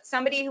Michaela, but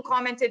somebody who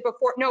commented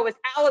before, no, it was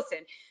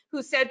Allison,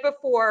 who said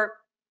before,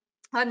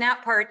 on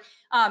that part,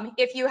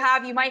 if you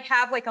might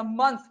have like a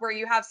month where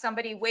you have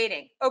somebody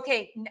waiting.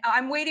 Okay,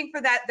 I'm waiting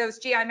for those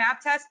GI map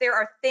tests. There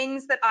are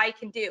things that I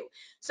can do.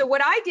 So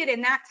what I did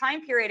in that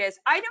time period is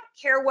I don't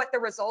care what the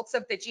results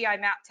of the GI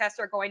map tests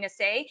are going to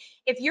say.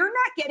 If you're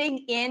not getting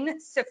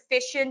in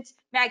sufficient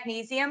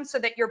magnesium so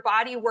that your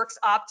body works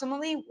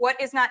optimally, what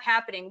is not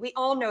happening? We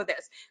all know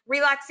this.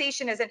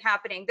 Relaxation isn't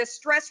happening. The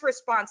stress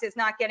response is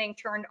not getting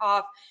turned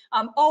off.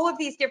 All of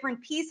these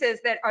different pieces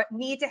that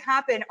need to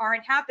happen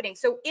aren't happening.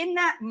 So in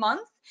that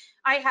month,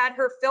 I had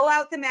her fill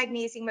out the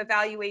magnesium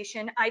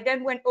evaluation. I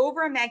then went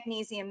over a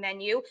magnesium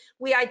menu.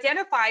 We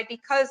identified,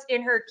 because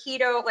in her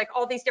keto, like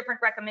all these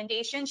different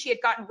recommendations, she had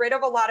gotten rid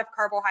of a lot of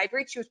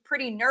carbohydrates. She was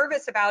pretty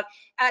nervous about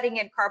adding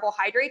in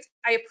carbohydrates.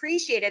 I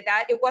appreciated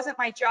that. It wasn't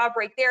my job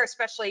right there,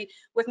 especially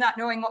with not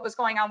knowing what was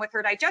going on with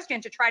her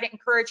digestion, to try to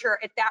encourage her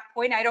at that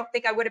point. I don't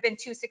think I would have been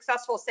too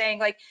successful saying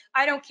like,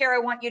 I don't care, I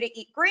want you to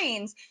eat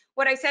grains.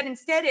 What I said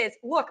instead is,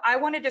 look, I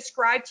want to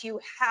describe to you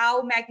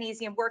how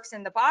magnesium works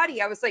in the body.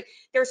 I was like,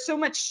 there's so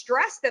much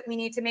stress that we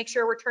need to make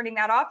sure we're turning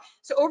that off.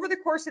 So over the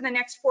course of the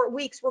next 4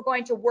 weeks, we're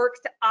going to work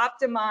to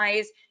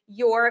optimize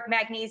your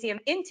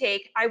magnesium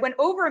intake. I went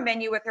over a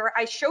menu with her.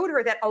 I showed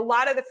her that a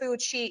lot of the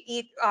foods she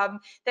eats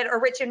that are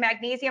rich in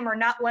magnesium are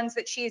not ones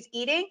that she's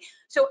eating.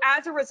 So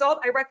as a result,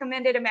 I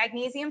recommended a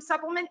magnesium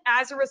supplement.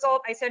 As a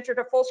result, I sent her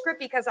to Fullscript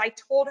because I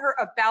told her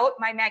about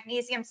my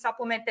magnesium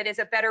supplement that is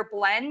a better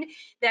blend,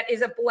 that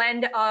is a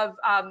blend of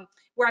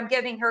where I'm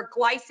giving her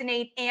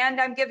glycinate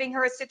and I'm giving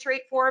her a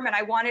citrate form. And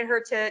I wanted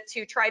her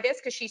to try this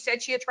because she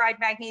said she had tried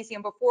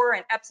magnesium before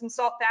and Epsom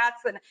salt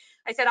fats. And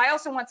I said, I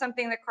also want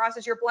something that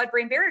crosses your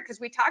blood-brain barrier, because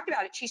we talked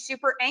about it. She's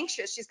super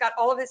anxious. She's got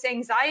all of this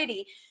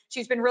anxiety.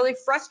 She's been really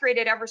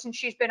frustrated ever since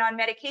she's been on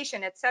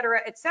medication, et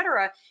cetera, et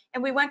cetera.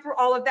 And we went through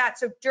all of that.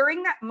 So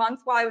during that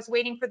month while I was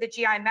waiting for the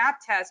GI map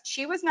test,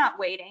 she was not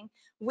waiting.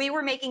 We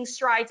were making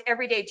strides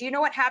every day. Do you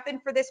know what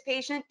happened for this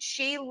patient?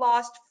 She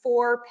lost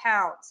 4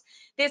 pounds.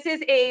 This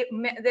is a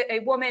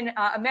woman,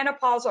 a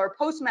menopausal or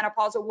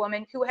postmenopausal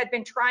woman who had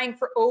been trying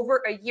for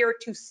over a year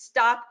to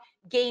stop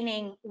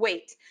gaining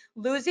weight.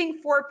 Losing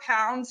 4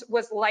 pounds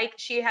was like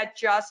she had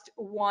just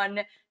won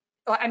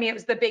I mean, it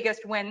was the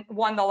biggest won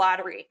the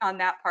lottery on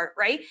that part,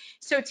 right?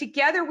 So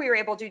together we were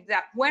able to do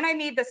that. When I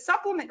made the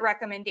supplement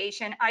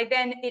recommendation,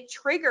 it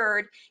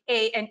triggered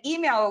an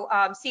email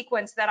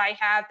sequence that I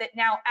have that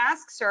now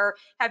asks her,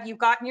 have you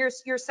gotten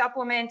your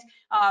supplement?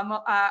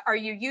 Are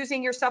you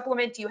using your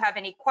supplement? Do you have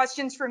any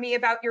questions for me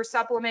about your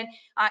supplement?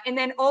 And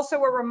then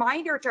also a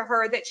reminder to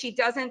her that she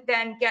doesn't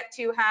then get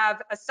to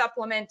have a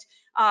supplement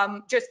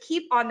just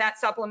keep on that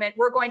supplement.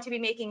 We're going to be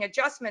making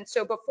adjustments.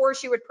 So before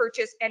she would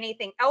purchase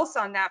anything else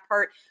on that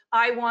part,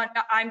 I'm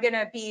going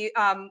to be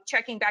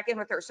checking back in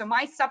with her. So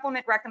my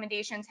supplement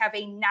recommendations have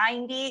a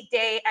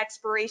 90-day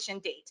expiration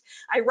date.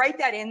 I write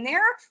that in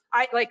there.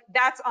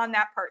 That's on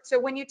that part. So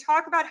when you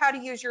talk about how to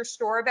use your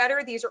store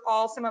better, these are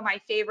all some of my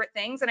favorite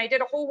things. And I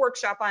did a whole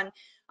workshop on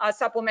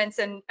supplements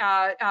and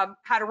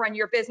how to run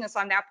your business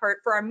on that part.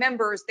 For our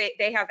members,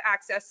 they have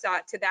access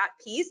to that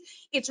piece.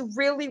 It's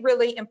really,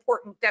 really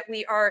important that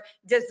we are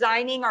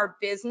designing our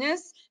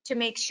business to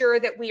make sure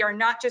that we are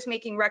not just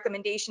making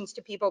recommendations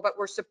to people, but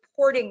we're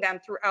supporting them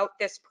throughout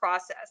this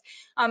process.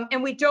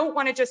 And we don't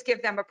want to just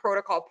give them a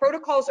protocol.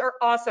 Protocols are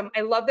awesome.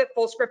 I love that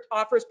Fullscript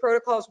offers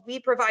protocols. We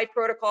provide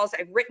protocols.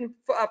 I've written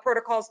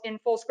protocols in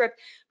Fullscript,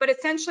 but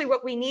essentially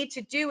what we need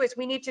to do is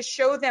we need to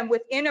show them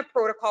within a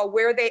protocol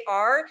where they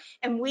are,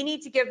 and we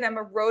need to give them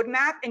a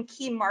roadmap and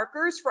key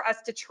markers for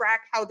us to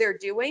track how they're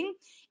doing.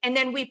 And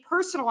then we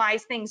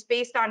personalize things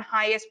based on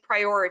highest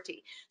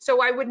priority.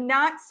 So I would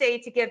not say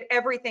to give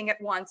everything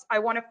at once. I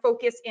want to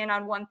focus in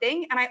on one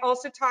thing. And I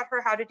also taught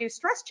her how to do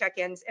stress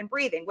check-ins and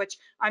breathing, which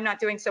I'm not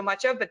doing so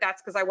much of, but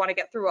that's because I want to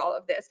get through all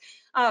of this.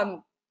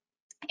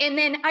 And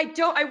then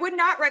I would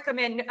not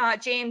recommend,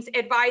 James,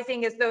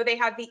 advising as though they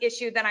have the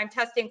issue that I'm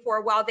testing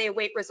for while they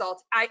await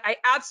results. I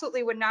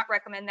absolutely would not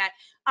recommend that.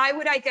 I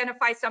would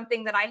identify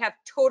something that I have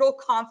total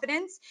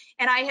confidence,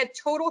 and I had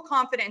total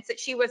confidence that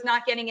she was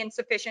not getting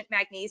insufficient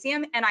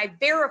magnesium, and I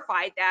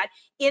verified that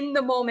in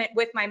the moment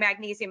with my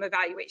magnesium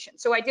evaluation.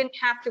 So I didn't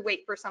have to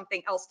wait for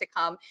something else to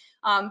come,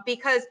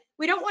 because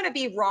we don't want to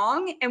be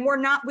wrong, and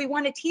we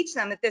want to teach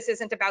them that this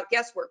isn't about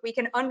guesswork. We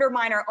can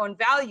undermine our own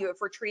value if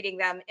we're treating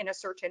them in a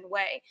certain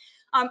way.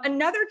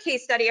 Another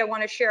case study I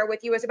want to share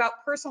with you is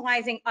about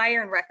personalizing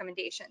iron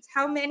recommendations.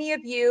 How many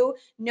of you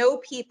know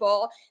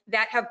people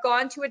that have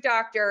gone to a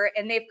doctor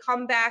and they've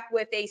come back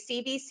with a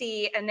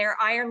CBC and their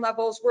iron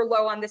levels were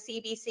low on the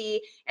CBC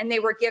and they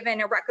were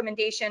given a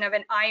recommendation of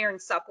an iron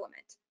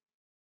supplement?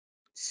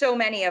 So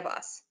many of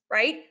us,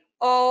 right?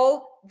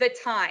 All the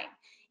time.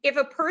 If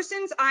a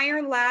person's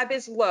iron lab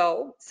is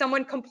low,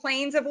 someone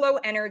complains of low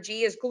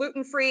energy, is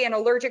gluten-free and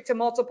allergic to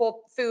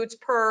multiple foods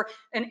per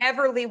an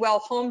Everlywell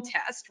home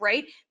test,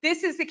 right?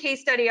 This is the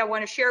case study I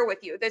want to share with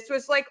you. This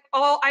was like,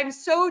 I'm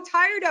so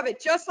tired of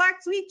it. Just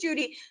last week,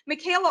 Judy,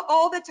 Michaela,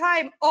 all the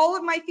time, all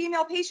of my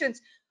female patients,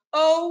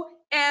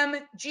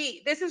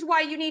 OMG. This is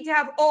why you need to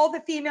have all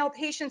the female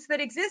patients that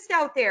exist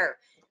out there.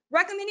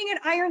 Recommending an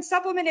iron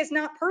supplement is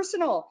not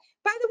personal.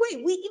 By the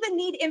way, we even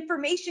need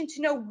information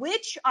to know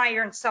which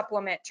iron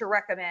supplement to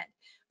recommend.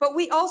 But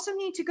we also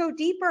need to go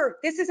deeper.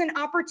 This is an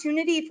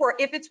opportunity for,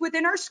 if it's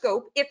within our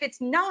scope, if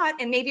it's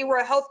not, and maybe we're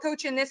a health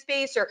coach in this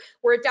space, or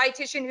we're a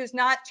dietitian who's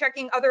not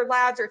checking other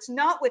labs, or it's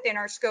not within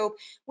our scope,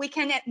 we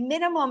can at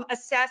minimum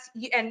assess,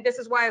 and this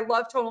is why I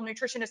love total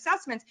nutrition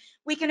assessments,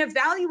 we can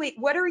evaluate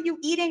what are you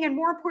eating, and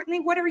more importantly,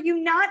 what are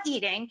you not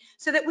eating,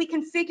 so that we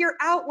can figure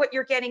out what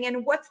you're getting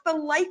and what's the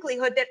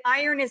likelihood that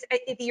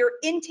your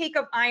intake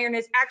of iron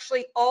is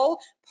actually all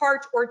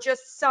part or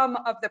just some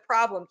of the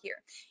problem here.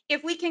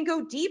 If we can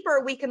go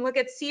deeper, we can look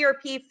at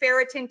CRP,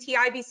 ferritin,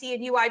 TIBC,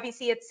 and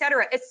UIBC, et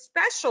cetera,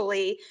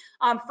 especially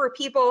for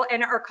people,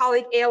 and our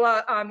colleague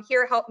Ayla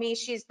here helped me.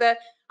 She's the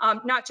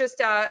not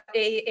just an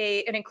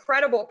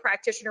incredible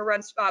practitioner,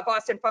 runs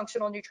Boston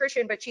Functional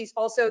Nutrition, but she's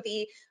also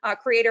the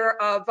creator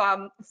of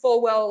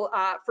Fullwell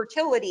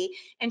Fertility,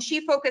 and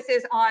she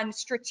focuses on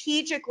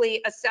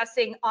strategically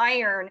assessing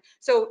iron.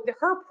 So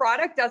her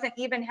product doesn't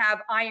even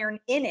have iron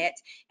in it,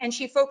 and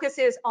she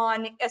focuses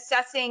on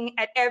assessing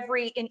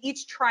in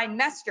each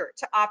trimester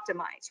to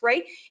optimize,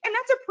 right? And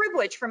that's a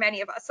privilege for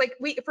many of us.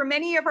 For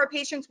many of our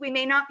patients, we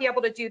may not be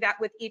able to do that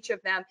with each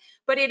of them,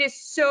 but it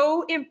is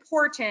so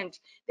important.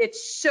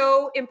 It's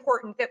so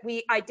important that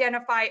we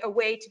identify a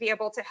way to be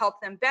able to help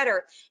them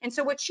better. And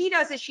so what she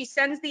does is she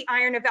sends the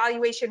iron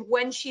evaluation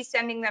when she's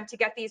sending them to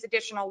get these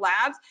additional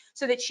labs,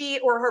 so that she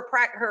or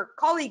her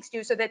colleagues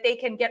do, so that they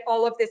can get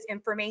all of this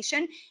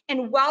information.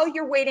 And while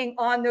you're waiting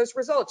on those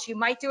results, you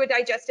might do a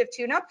digestive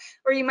tune-up,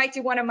 or you might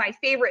do one of my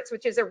favorites,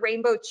 which is a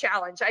rainbow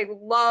challenge. I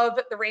love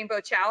the rainbow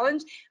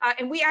challenge.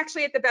 And we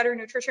actually, at the Better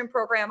Nutrition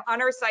Program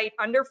on our site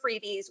under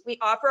freebies, we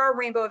offer our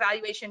rainbow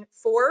evaluation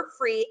for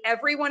free.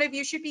 Every one of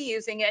you should be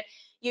using it.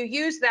 You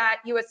use that,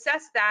 you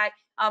assess that.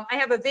 I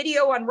have a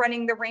video on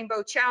running the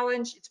rainbow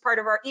challenge. It's part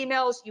of our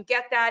emails. You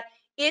get that.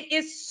 It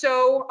is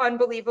so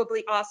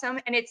unbelievably awesome,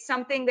 and it's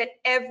something that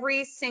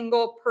every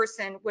single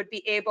person would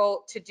be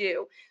able to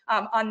do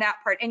on that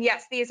part. And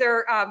yes, these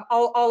are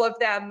all of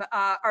them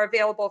are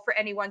available for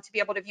anyone to be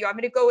able to view. I'm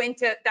going to go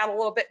into that a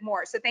little bit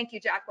more. So thank you,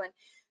 Jacqueline.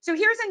 So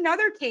here's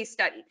another case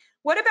study.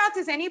 What about,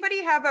 does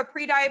anybody have a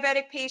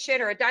pre-diabetic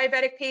patient or a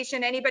diabetic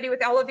patient, anybody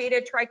with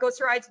elevated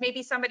triglycerides,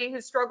 maybe somebody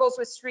who struggles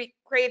with sweet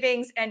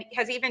cravings and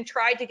has even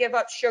tried to give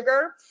up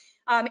sugar?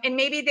 And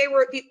maybe they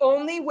were, the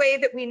only way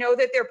that we know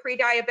that they're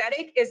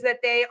pre-diabetic is that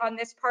they, on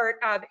this part,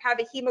 have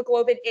a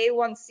hemoglobin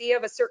A1C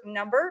of a certain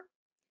number.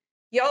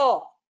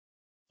 Y'all,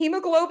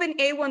 hemoglobin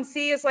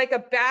A1C is like a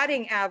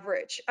batting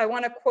average. I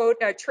want to quote,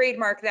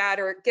 trademark that,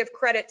 or give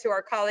credit to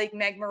our colleague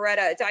Meg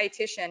Moretta, a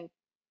dietitian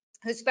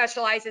who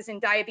specializes in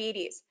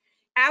diabetes.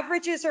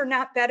 Averages are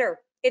not better.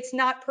 It's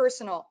not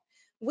personal.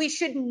 We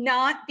should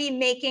not be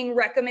making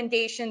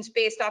recommendations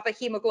based off of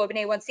hemoglobin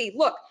A1C.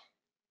 Look,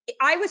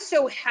 I was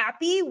so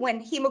happy when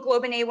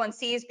hemoglobin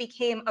A1Cs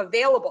became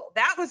available.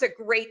 That was a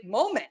great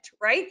moment,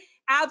 right?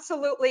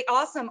 Absolutely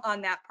awesome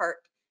on that part.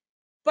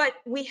 But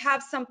we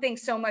have something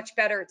so much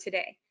better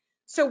today.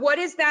 So what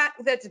is that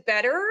that's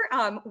better?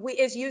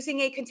 Is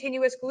using a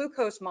continuous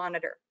glucose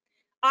monitor.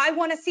 I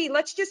want to see,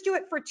 let's just do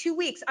it for 2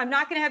 weeks. I'm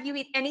not going to have you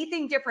eat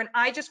anything different.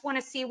 I just want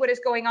to see what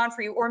is going on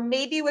for you. Or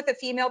maybe with a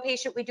female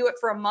patient, we do it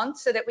for a month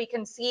so that we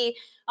can see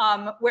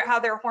how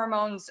their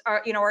hormones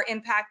are, are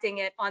impacting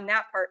it on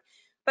that part.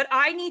 But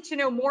I need to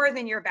know more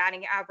than your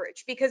batting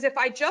average, because if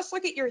I just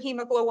look at your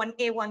hemoglobin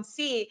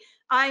A1C,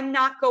 I'm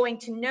not going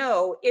to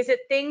know, is it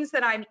things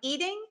that I'm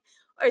eating?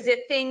 Is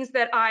it things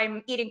that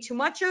I'm eating too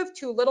much of,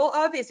 too little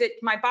of? Is it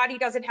my body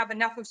doesn't have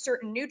enough of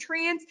certain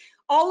nutrients?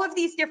 All of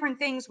these different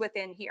things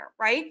within here,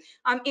 right?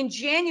 In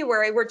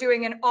January, we're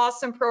doing an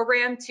awesome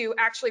program to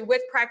actually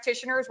with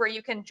practitioners where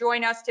you can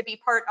join us to be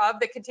part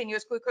of the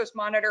continuous glucose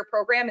monitor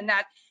program, and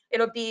that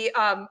it'll be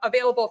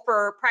available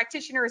for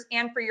practitioners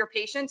and for your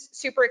patients.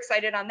 Super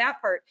excited on that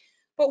part.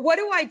 But what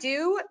do I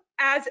do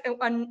as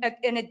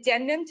an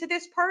addendum to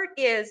this part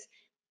is,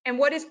 and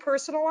what is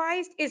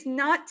personalized is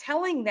not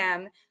telling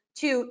them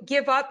to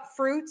give up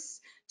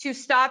fruits, to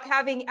stop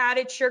having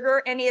added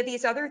sugar, any of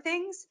these other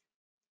things.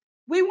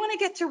 We want to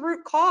get to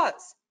root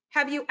cause.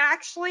 Have you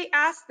actually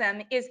asked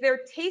them, is their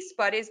taste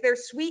bud, is their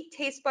sweet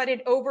taste bud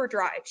in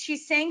overdrive?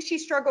 She's saying she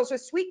struggles with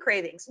sweet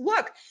cravings.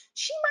 Look,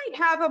 she might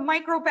have a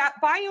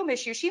microbiome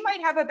issue. She might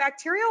have a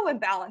bacterial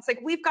imbalance. Like,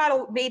 we've got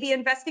to maybe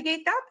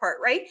investigate that part,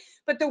 right?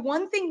 But the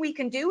one thing we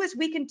can do is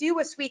we can do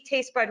a sweet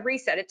taste bud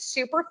reset. It's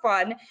super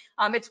fun.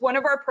 It's one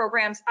of our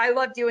programs. I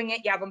love doing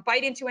it. You have them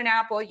bite into an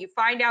apple. You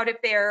find out if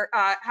they're,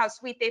 how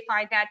sweet they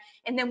find that.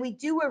 And then we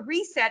do a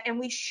reset and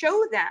we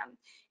show them.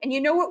 And you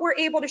know what we're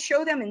able to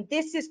show them? And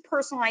this is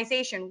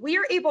personalization. We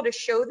are able to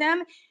show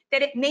them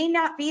that it may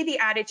not be the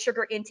added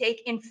sugar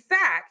intake. In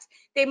fact,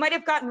 they might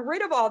have gotten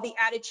rid of all the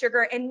added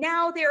sugar and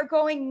now they're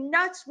going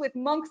nuts with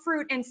monk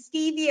fruit and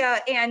stevia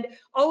and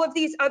all of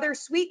these other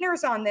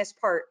sweeteners on this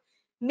part.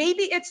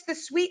 Maybe it's the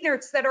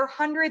sweeteners that are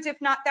hundreds, if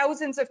not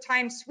thousands of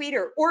times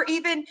sweeter, or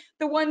even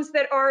the ones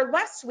that are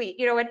less sweet,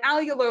 an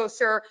allulose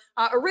or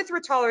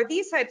erythritol or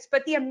these types,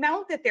 but the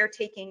amount that they're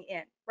taking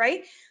in,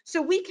 right?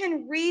 So we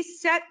can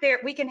reset there.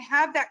 We can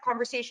have that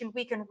conversation.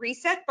 We can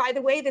reset. By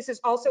the way, this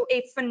is also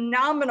a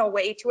phenomenal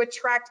way to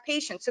attract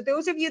patients. So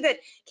those of you that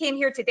came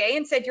here today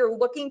and said you're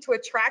looking to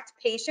attract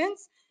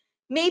patients,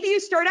 maybe you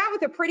start out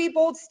with a pretty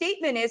bold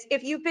statement is,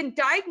 if you've been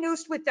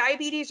diagnosed with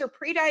diabetes or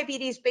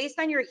prediabetes based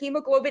on your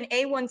hemoglobin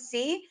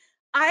A1C,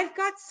 I've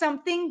got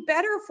something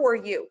better for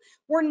you.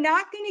 We're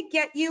not going to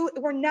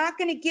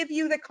give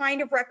you the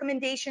kind of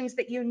recommendations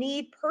that you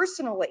need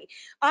personally.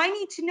 I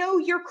need to know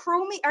your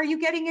chromium. Are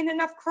you getting in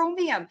enough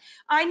chromium?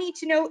 I need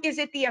to know, is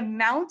it the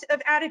amount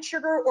of added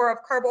sugar or of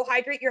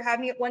carbohydrate you're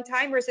having at one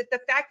time, or is it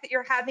the fact that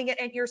you're having it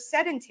and you're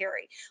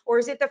sedentary? Or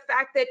is it the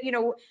fact that,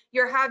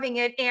 you're having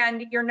it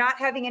and you're not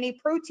having any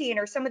protein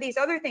or some of these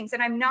other things?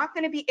 And I'm not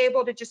going to be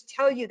able to just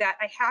tell you that.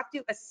 I have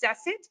to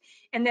assess it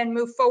and then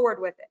move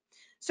forward with it.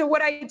 So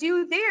what I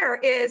do there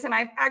is, and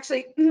I've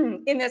actually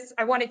in this,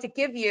 I wanted to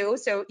give you,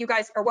 so you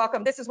guys are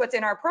welcome. This is what's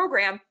in our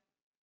program.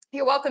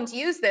 You're welcome to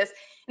use this.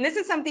 And this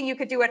is something you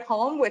could do at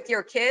home with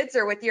your kids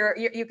or with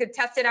you could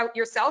test it out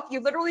yourself. You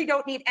literally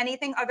don't need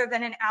anything other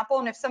than an apple.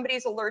 And if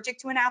somebody's allergic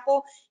to an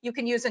apple, you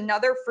can use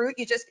another fruit.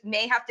 You just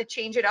may have to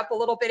change it up a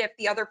little bit if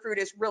the other fruit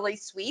is really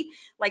sweet,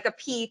 like a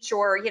peach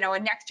or, a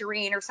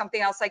nectarine or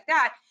something else like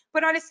that.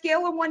 But on a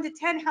scale of 1 to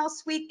 10, how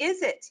sweet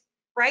is it?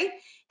 Right?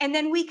 And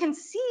then we can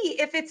see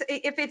if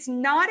it's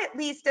not at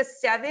least a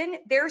 7,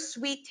 their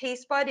sweet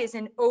taste bud is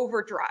in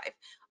overdrive.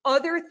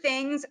 Other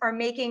things are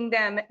making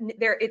them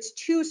it's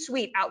too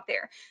sweet out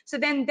there. So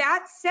then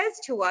that says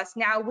to us,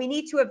 now we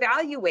need to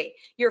evaluate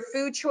your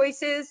food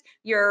choices,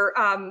 your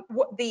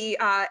the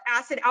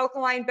acid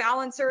alkaline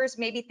balancers,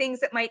 maybe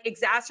things that might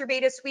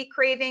exacerbate a sweet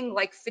craving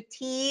like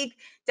fatigue,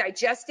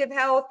 digestive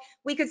health.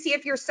 We could see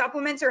if your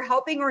supplements are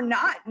helping or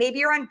not. Maybe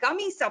you're on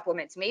gummy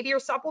supplements. Maybe your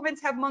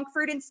supplements have monk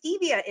fruit and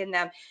stevia in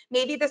them.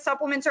 Maybe the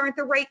supplements aren't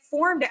the right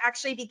form to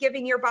actually be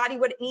giving your body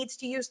what it needs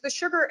to use the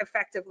sugar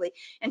effectively.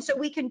 And so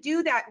we can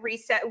do that that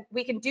reset.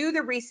 We can do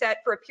the reset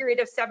for a period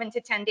of 7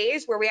 to 10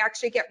 days where we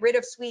actually get rid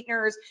of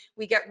sweeteners,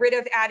 we get rid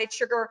of added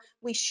sugar,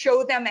 we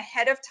show them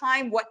ahead of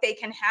time what they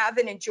can have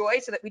and enjoy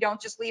so that we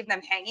don't just leave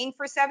them hanging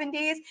for 7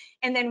 days.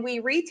 And then we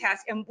retest,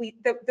 and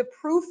the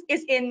proof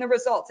is in the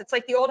results. It's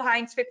like the old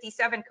Heinz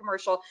 57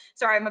 commercial.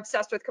 Sorry, I'm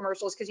obsessed with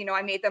commercials because, you know,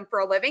 I made them for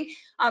a living.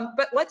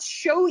 But let's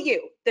show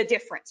you the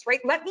difference, right?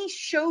 Let me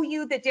show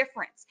you the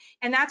difference.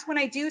 And that's when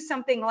I do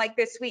something like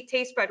this sweet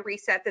taste bud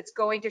reset that's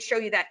going to show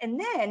you that. And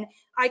then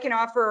I can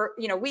offer,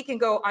 you know, we can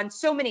go on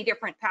so many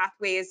different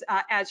pathways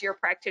as your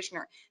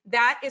practitioner.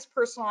 That is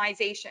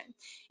personalization.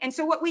 And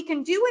so what we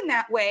can do in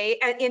that way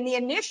in the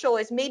initial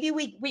is maybe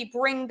we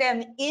bring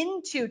them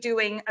into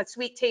doing a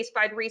sweet taste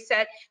bud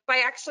reset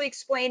by actually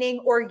explaining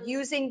or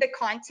using the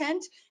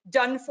content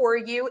done for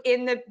you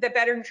in the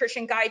Better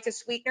Nutrition Guide to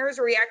Sweeteners,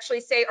 where we actually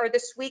say, are the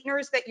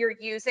sweeteners that you're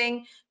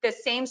using the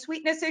same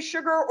sweetness as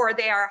sugar, or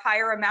they are a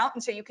higher amount?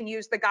 And so you can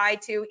use the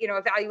guide to, you know,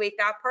 evaluate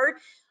that part.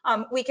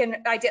 We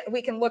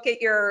can look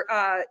at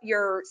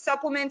your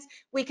supplements.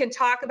 We can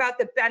talk about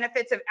the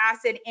benefits of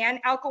acid and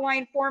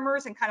alkaline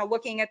formers and kind of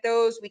looking at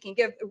those. We can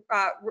give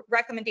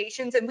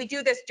recommendations, and we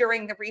do this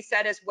during the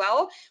reset as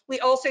well. We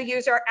also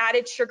use our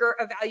added sugar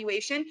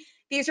evaluation.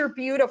 These are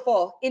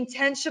beautiful,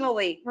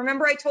 intentionally.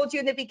 Remember, I told you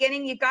in the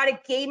beginning, you got to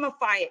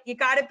gamify it. You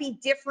got to be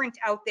different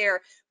out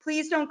there.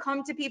 Please don't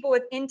come to people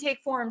with intake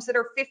forms that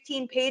are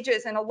 15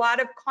 pages and a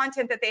lot of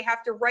content that they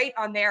have to write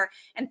on there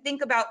and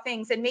think about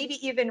things and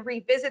maybe even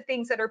revisit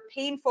things that are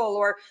painful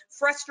or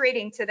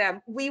frustrating to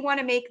them. We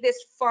want to make this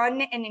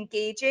fun and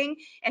engaging.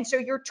 And so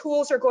your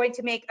tools are going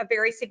to make a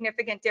very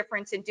significant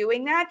difference in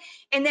doing that.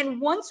 And then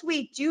once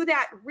we do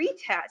that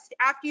retest,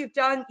 after you've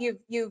done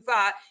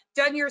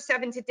your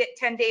 7 to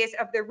 10 days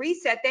of the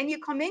reset, then you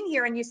come in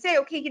here and you say,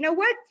 okay, you know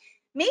what?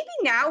 Maybe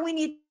now we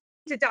need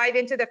to dive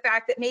into the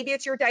fact that maybe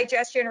it's your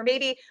digestion, or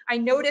maybe I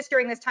noticed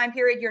during this time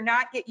period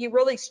you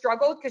really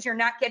struggled because you're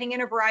not getting in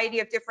a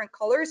variety of different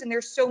colors, and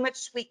there's so much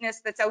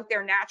sweetness that's out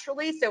there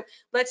naturally. So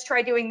let's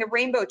try doing the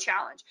rainbow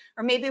challenge.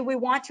 Or maybe we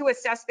want to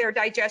assess their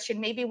digestion.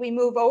 Maybe we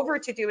move over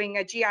to doing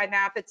a GI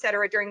map, et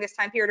cetera, during this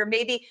time period. Or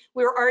maybe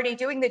we were already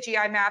doing the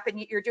GI map and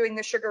you're doing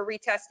the sugar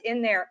retest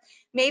in there.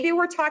 Maybe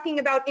we're talking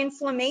about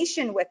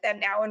inflammation with them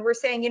now, and we're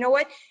saying, you know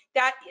what,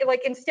 that,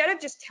 like, instead of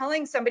just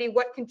telling somebody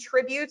what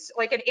contributes,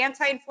 like an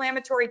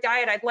anti-inflammatory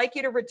diet, I'd like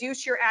you to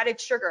reduce your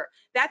added sugar.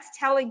 That's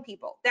telling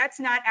people. That's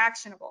not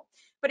actionable.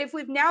 But if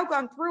we've now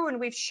gone through and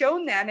we've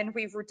shown them and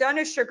we've done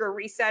a sugar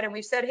reset and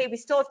we've said, hey, we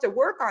still have to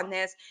work on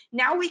this,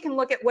 now we can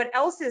look at what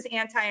else is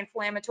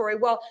anti-inflammatory.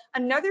 Well,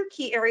 another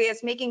key area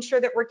is making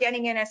sure that we're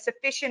getting in a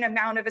sufficient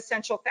amount of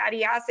essential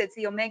fatty acids,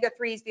 the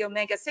omega-3s, the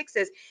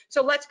omega-6s.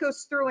 So let's go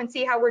through and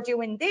see how we're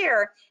doing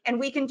there. And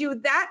we can do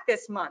that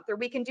this month, or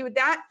we can do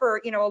that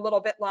for, you know, a little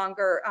bit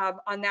longer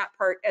on that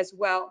part as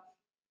well.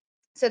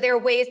 So there are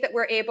ways that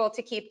we're able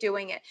to keep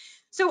doing it.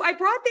 So I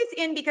brought this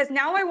in because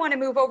now I want to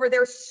move over.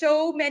 There's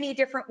so many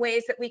different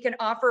ways that we can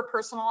offer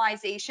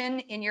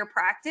personalization in your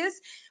practice,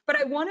 but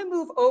I want to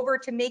move over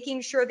to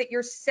making sure that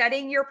you're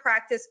setting your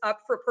practice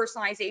up for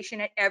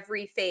personalization at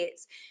every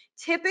phase.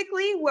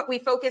 Typically, what we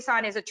focus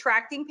on is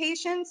attracting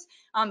patients,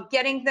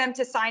 getting them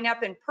to sign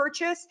up and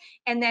purchase.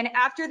 And then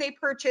after they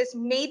purchase,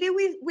 maybe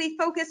we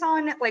focus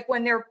on, like,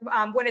 when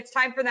it's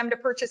time for them to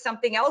purchase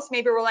something else,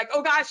 maybe we're like,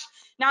 oh gosh,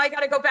 now I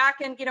got to go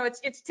back and, you know,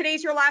 it's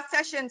today's your last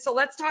session. So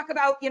let's talk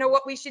about, you know,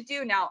 what we should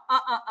do now.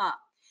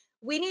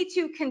 We need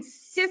to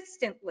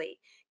consistently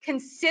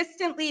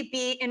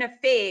be in a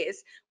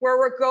phase where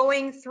we're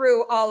going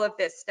through all of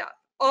this stuff.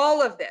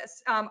 All of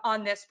this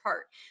on this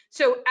part.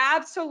 So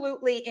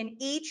absolutely, in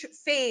each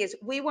phase,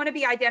 we want to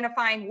be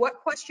identifying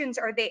what questions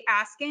are they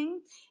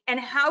asking and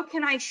how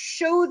can I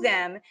show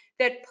them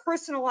that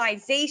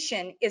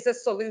personalization is a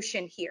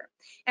solution here.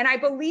 And I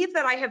believe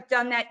that I have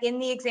done that in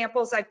the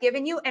examples I've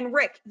given you. And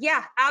Rick,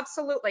 yeah,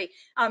 absolutely.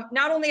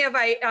 Not only have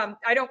I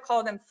don't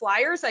call them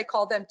flyers, I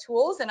call them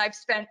tools, and I've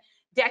spent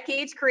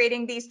decades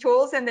creating these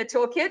tools in the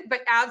toolkit,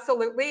 but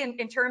absolutely,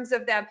 in terms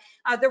of them,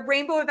 the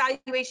rainbow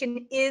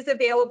evaluation is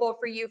available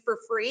for you for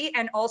free,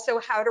 and also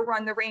how to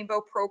run the rainbow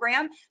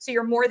program. So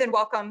you're more than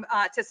welcome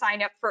to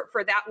sign up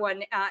for that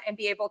one and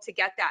be able to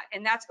get that.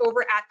 And that's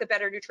over at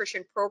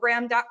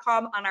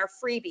thebetternutritionprogram.com on our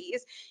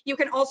freebies. You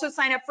can also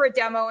sign up for a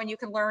demo and you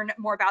can learn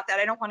more about that.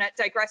 I don't want to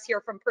digress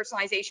here from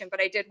personalization, but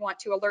I did want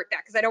to alert that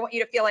because I don't want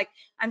you to feel like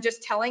I'm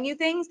just telling you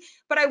things,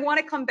 but I want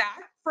to come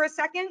back for a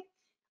second.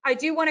 I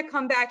do want to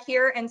come back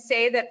here and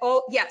say that,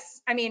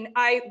 yes, I mean,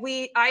 I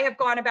have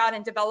gone about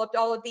and developed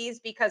all of these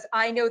because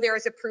I know there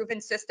is a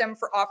proven system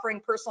for offering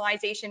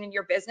personalization in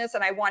your business,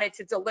 and I wanted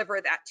to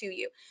deliver that to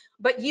you.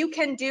 But you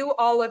can do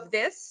all of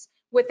this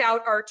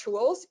without our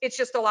tools. It's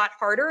just a lot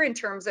harder in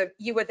terms of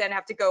you would then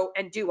have to go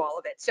and do all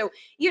of it. So,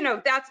 you know,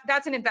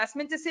 that's an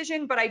investment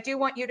decision, but I do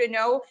want you to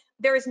know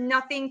there is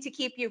nothing to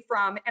keep you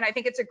from, and I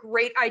think it's a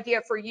great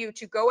idea for you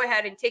to go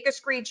ahead and take a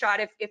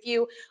screenshot if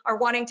you are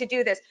wanting to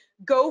do this.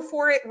 Go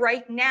for it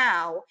right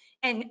now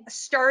and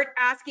start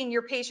asking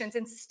your patients,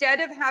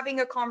 instead of having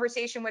a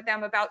conversation with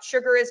them about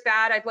sugar is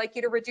bad, I'd like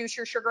you to reduce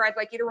your sugar, I'd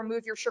like you to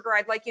remove your sugar,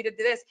 I'd like you to do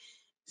this.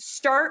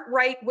 start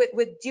right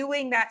with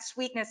doing that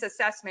sweetness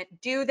assessment,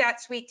 do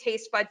that sweet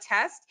taste bud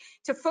test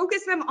to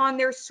focus them on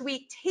their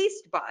sweet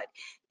taste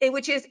bud,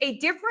 which is a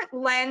different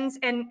lens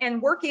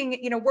and working,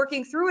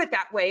 working through it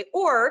that way.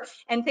 Or,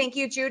 and thank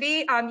you,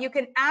 Judy, you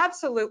can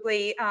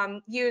absolutely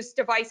use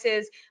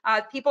devices.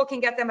 People can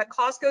get them at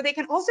Costco. They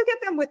can also get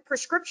them with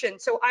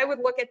prescriptions. So I would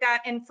look at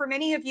that. And for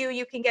many of you,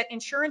 you can get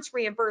insurance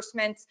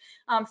reimbursements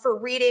for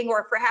reading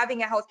or for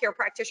having a healthcare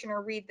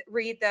practitioner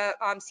read the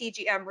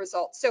CGM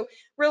results. So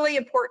really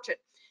important.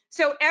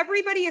 So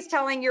everybody is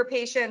telling your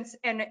patients,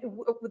 and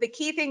the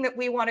key thing that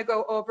we want to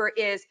go over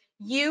is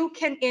you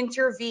can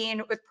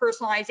intervene with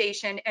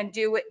personalization and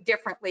do it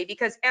differently,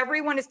 because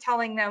everyone is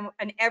telling them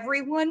an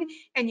everyone,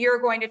 and you're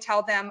going to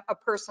tell them a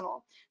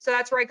personal. So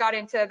that's where I got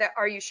into the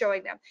are you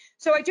showing them.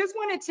 So I just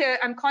wanted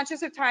to, I'm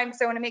conscious of time,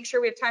 so I want to make sure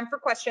we have time for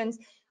questions.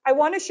 I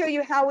want to show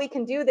you how we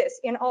can do this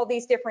in all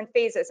these different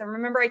phases. And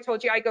remember, I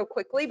told you I go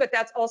quickly, but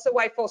that's also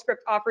why Fullscript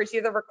offers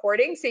you the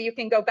recording, so you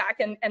can go back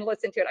and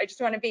listen to it. I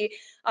just want to be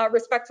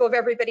respectful of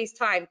everybody's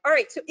time. All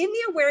right, so in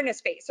the awareness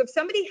phase, so if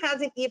somebody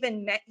hasn't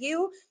even met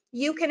you,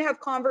 you can have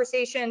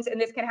conversations, and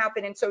this can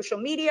happen in social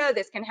media.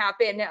 This can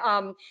happen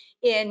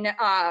in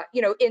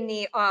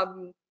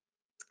the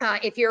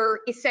if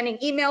you're sending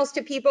emails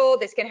to people,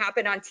 this can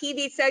happen on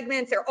TV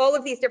segments. There are all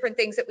of these different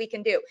things that we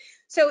can do.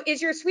 So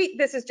is your sweet,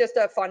 this is just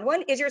a fun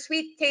one, is your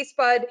sweet taste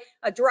bud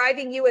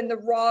driving you in the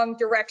wrong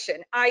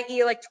direction,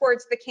 i.e. like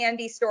towards the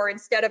candy store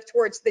instead of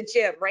towards the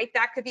gym, right?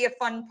 That could be a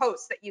fun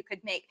post that you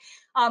could make.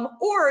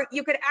 Or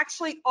you could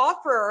actually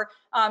offer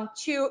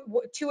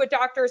to a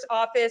doctor's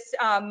office,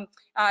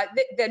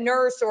 the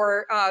nurse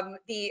or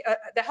the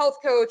health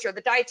coach or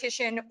the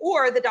dietitian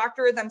or the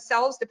doctor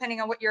themselves, depending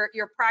on what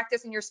your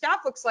practice and your staff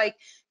looks like,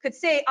 could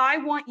say, I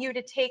want you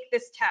to take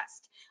this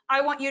test. I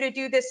want you to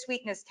do this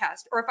sweetness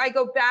test. Or if I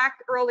go back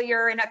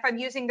earlier and if I'm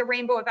using the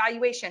rainbow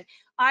evaluation,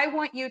 I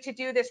want you to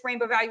do this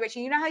rainbow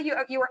evaluation. You know how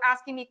you were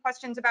asking me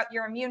questions about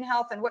your immune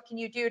health and what can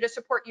you do to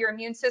support your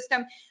immune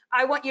system?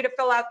 I want you to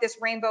fill out this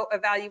rainbow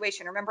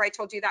evaluation. Remember, I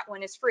told you that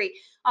one is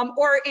free.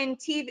 Or on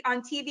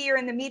TV or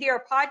in the media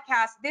or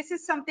podcast, this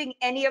is something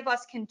any of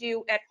us can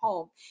do at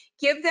home.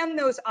 Give them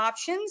those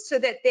options so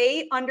that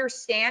they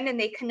understand and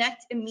they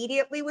connect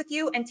immediately with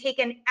you and take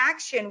an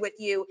action with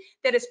you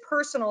that is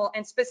personal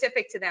and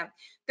specific to them.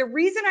 The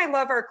reason I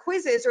love our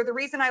quizzes, or the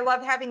reason I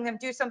love having them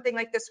do something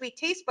like the sweet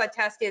taste bud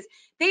test, is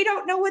they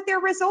don't know what their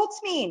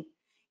results mean.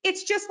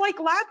 It's just like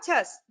lab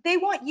tests. They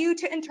want you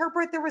to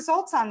interpret the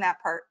results on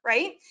that part,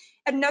 right?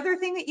 Another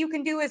thing that you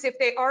can do is if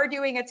they are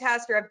doing a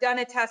test or have done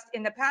a test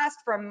in the past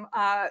from,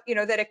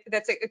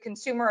 that's a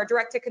consumer or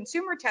direct to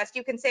consumer test,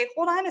 you can say,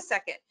 hold on a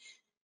second.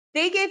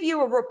 They gave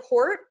you a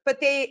report,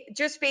 but they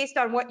just based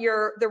on what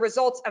the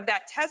results of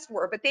that test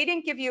were, but they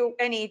didn't give you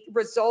any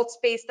results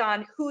based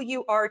on who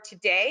you are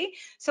today.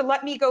 So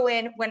let me go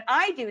in, when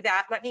I do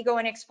that, let me go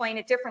and explain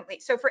it differently.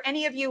 So for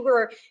any of you who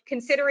are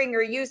considering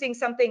or using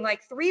something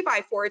like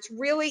 3x4, it's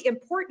really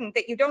important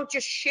that you don't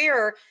just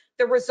share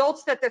the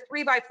results that the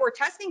 3x4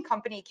 testing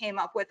company came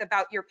up with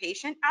about your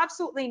patient.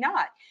 Absolutely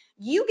not.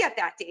 You get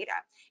that data,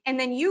 and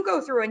then you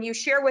go through and you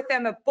share with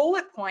them a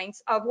bullet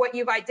points of what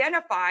you've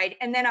identified,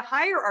 and then a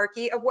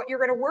hierarchy of what you're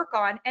going to work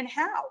on and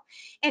how.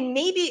 And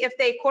maybe if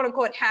they quote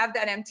unquote have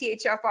that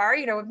MTHFR,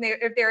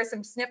 if there are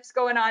some SNPs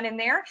going on in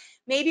there,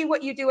 maybe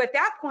what you do at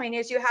that point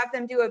is you have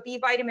them do a B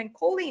vitamin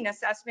choline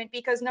assessment,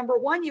 because number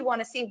one, you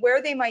want to see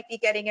where they might be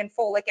getting in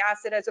folic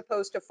acid as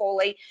opposed to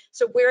folate.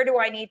 So where do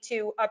I need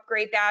to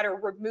upgrade that or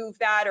remove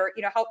that, or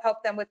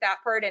help them with that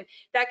part? And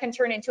that can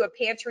turn into a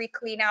pantry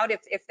clean out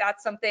if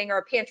that's something, or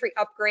a pantry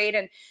upgrade,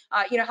 and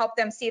help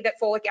them see that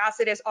folic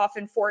acid is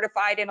often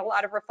fortified in a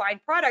lot of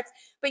refined products.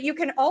 But you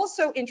can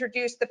also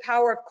introduce the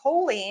power of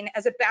choline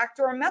as a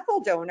backdoor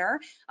methyl donor.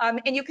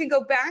 And you can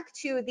go back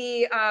to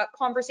the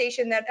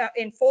conversation that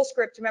in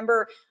Fullscript,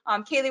 remember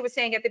Kaylee was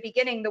saying at the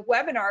beginning, the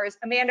webinars,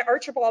 Amanda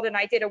Archibald and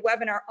I did a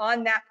webinar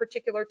on that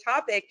particular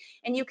topic,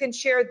 and you can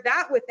share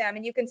that with them,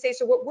 and you can say,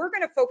 so what we're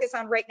going to focus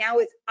on right now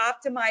is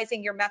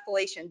optimizing your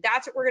methylation.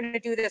 That's what we're going to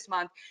do this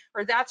month,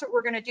 or that's what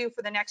we're going to do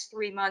for the next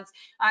 3 months.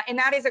 And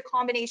that is a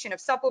combination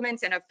of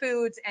supplements and of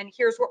foods, and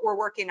here's what we're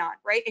working on,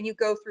 right? And you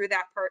go through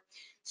that part.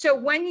 So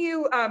when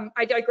you,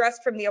 I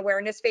digressed from the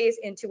awareness phase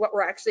into what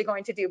we're actually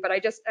going to do, but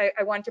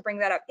I wanted to bring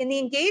that up. In the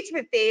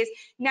engagement phase,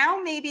 now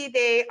maybe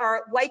they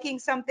are liking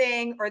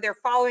something or they're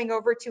following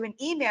over to an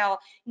email.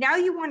 Now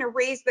you want to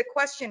raise the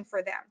question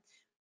for them.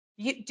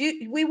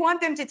 We want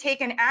them to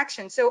take an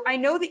action. So I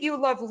know that you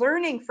love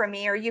learning from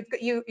me, or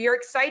you're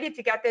excited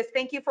to get this.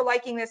 Thank you for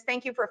liking this.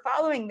 Thank you for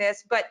following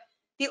this. But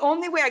the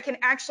only way I can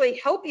actually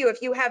help you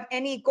if you have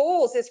any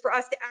goals is for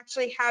us to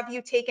actually have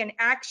you take an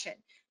action.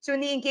 So in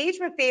the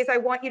engagement phase, I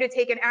want you to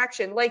take an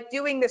action, like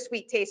doing the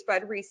sweet taste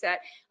bud reset,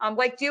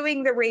 like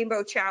doing the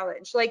rainbow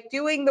challenge, like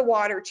doing the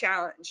water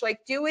challenge,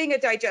 like doing a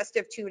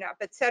digestive tune-up,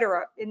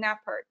 etc. in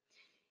that part.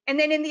 And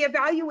then in the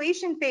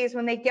evaluation phase,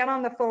 when they get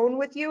on the phone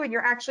with you and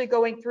you're actually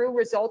going through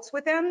results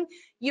with them,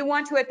 you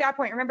want to, at that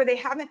point, remember, they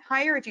haven't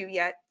hired you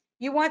yet.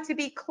 You want to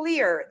be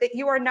clear that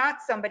you are not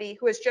somebody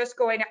who is just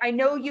going, I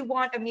know you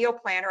want a meal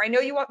plan, or I know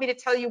you want me to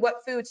tell you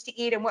what foods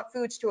to eat and what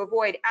foods to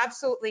avoid.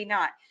 Absolutely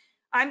not.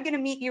 I'm going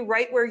to meet you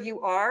right where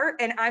you are,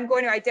 and I'm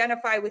going to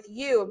identify with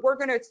you. We're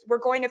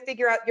going to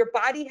figure out your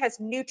body has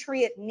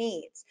nutrient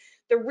needs.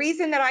 The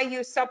reason that I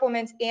use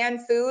supplements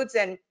and foods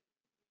and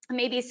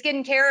maybe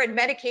skincare and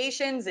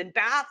medications and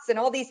baths and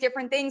all these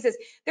different things is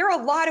there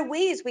are a lot of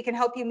ways we can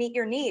help you meet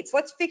your needs.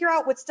 Let's figure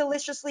out what's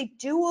deliciously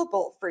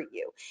doable for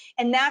you.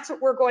 And that's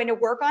what we're going to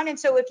work on. And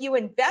so if you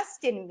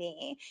invest in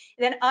me,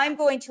 then I'm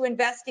going to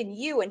invest in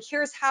you. And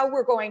here's how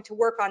we're going to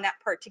work on that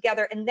part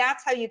together. And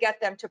that's how you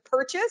get them to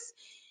purchase.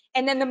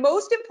 And then the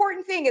most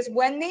important thing is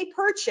when they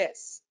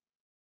purchase,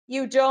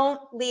 you don't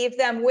leave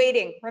them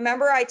waiting.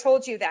 Remember, I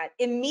told you that.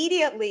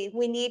 Immediately,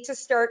 we need to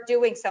start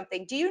doing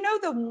something. Do you know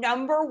the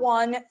number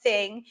one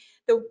thing,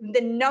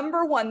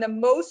 the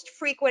most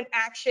frequent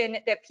action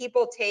that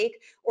people take,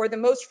 or the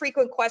most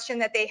frequent question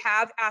that they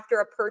have after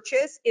a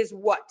purchase is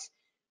what?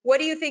 What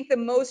do you think the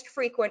most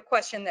frequent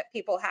question that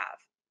people have?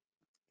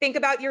 Think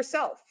about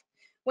yourself.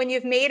 When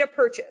you've made a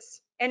purchase,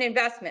 an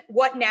investment,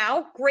 what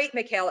now? Great,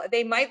 Michaela.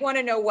 They might want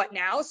to know what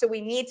now. So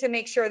we need to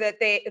make sure that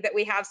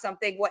we have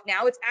something, what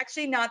now? It's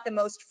actually not the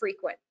most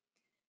frequent,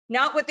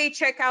 not what they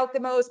check out the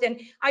most.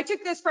 And I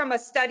took this from a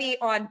study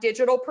on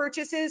digital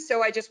purchases.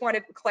 So I just want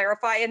to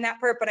clarify in that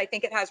part, but I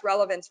think it has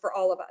relevance for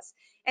all of us.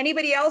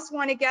 Anybody else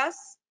want to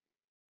guess?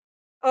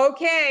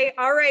 Okay,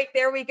 all right,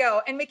 there we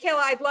go. And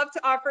Michaela, I'd love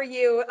to offer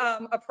you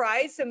a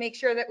prize, so make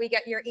sure that we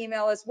get your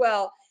email as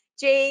well.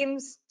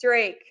 James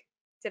Drake,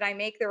 did I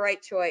make the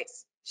right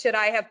choice? Should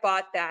I have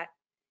bought that?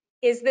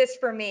 Is this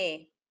for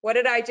me? What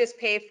did I just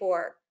pay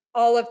for?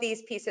 All of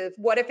these pieces.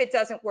 What if it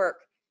doesn't work?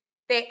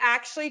 They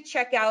actually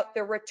check out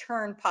the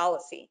return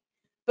policy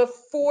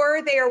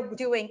before they are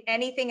doing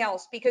anything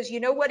else, because you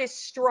know what is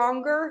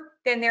stronger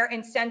than their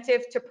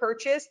incentive to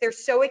purchase? They're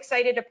so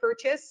excited to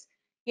purchase.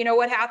 You know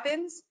what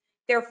happens?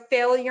 Their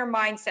failure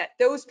mindset.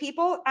 Those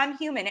people, I'm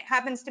human. It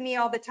happens to me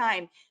all the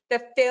time.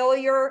 The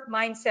failure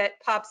mindset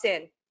pops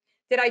in.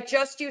 Did I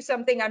just do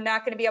something I'm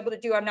not going to be able to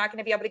do? I'm not going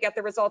to be able to get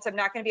the results. I'm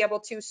not going to be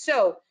able to.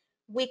 So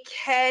we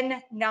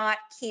cannot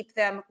keep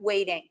them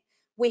waiting.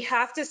 We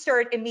have to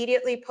start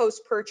immediately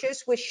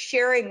post-purchase with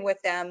sharing with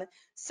them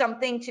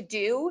something to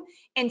do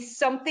and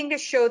something to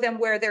show them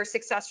where they're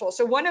successful.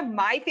 So one of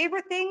my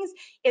favorite things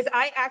is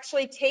I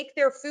actually take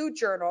their food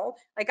journal,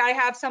 like I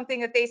have something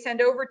that they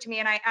send over to me,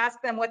 and I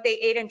ask them what they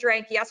ate and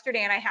drank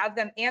yesterday, and I have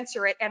them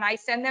answer it, and I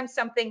send them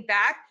something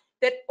back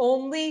that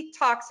only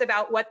talks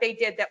about what they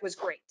did that was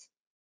great.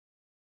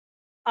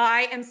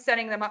 I am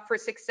setting them up for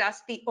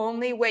success. The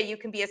only way you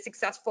can be a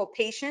successful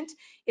patient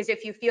is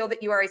if you feel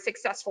that you are a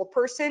successful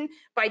person.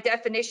 By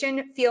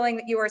definition, feeling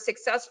that you are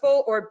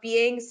successful or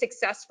being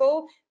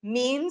successful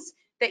means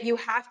that you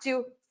have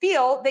to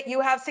feel that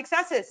you have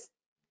successes.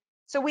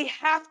 So we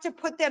have to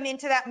put them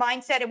into that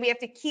mindset, and we have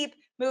to keep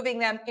moving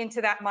them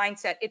into that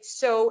mindset. It's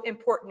so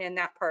important in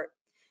that part.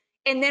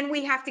 And then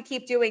we have to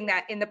keep doing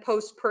that in the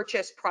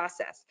post-purchase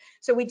process.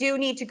 So we do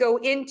need to go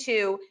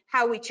into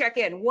how we check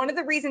in. One of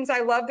the reasons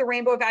I love the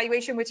rainbow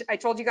evaluation, which I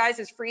told you guys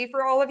is free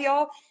for all of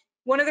y'all,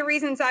 one of the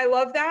reasons I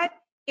love that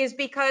is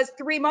because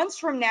 3 months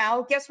from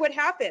now, guess what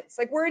happens?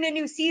 Like, we're in a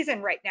new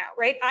season right now,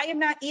 right? I am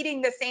not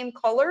eating the same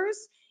colors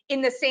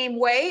in the same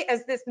way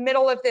as this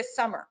middle of this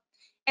summer.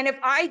 And if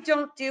I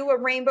don't do a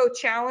rainbow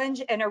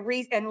challenge and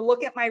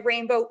look at my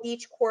rainbow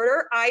each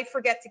quarter, I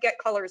forget to get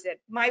colors in.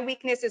 My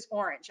weakness is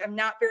orange. I'm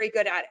not very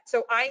good at it.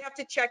 So I have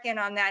to check in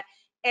on that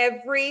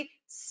every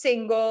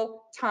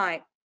single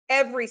time,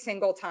 every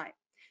single time.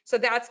 So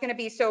that's going to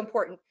be so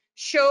important.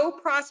 Show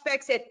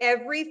prospects at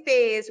every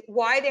phase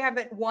why they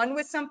haven't won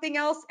with something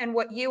else and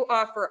what you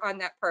offer on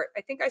that part.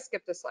 I think I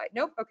skipped a slide.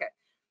 Nope. Okay.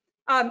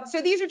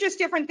 So these are just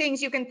different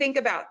things you can think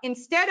about.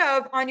 Instead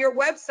of on your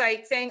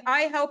website saying,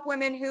 I help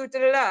women who da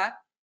da da,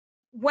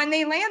 when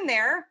they land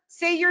there,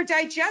 say your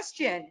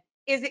digestion.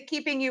 Is it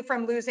keeping you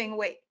from losing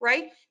weight,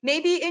 right?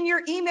 Maybe in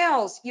your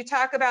emails, you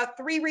talk about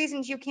 3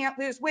 reasons you can't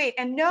lose weight.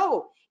 And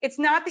no, it's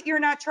not that you're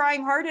not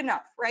trying hard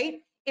enough, right?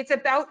 It's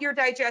about your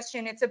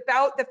digestion. It's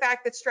about the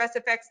fact that stress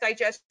affects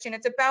digestion.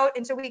 It's about,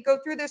 and so we go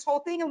through this whole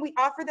thing and we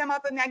offer them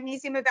up a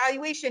magnesium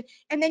evaluation.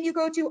 And then you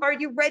go to, are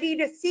you ready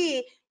to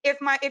see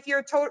if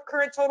your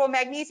current total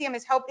magnesium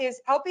is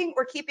helping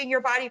or keeping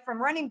your body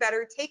from running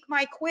better? Take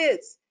my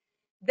quiz.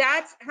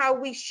 That's how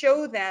we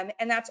show them,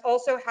 and that's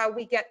also how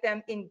we get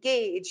them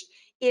engaged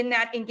in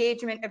that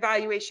engagement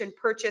evaluation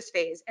purchase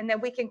phase. And then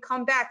we can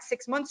come back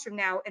 6 months from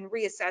now and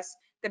reassess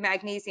the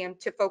magnesium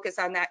to focus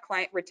on that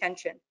client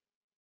retention.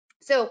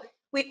 So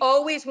we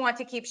always want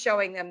to keep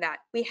showing them that.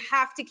 We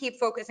have to keep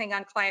focusing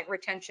on client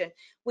retention.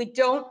 We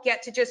don't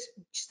get to just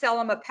sell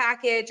them a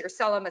package or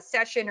sell them a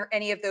session or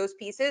any of those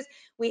pieces.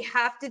 We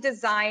have to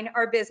design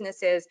our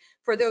businesses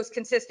for those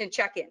consistent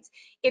check-ins.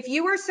 If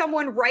you are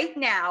someone right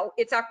now,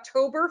 it's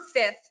October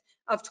 5th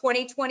of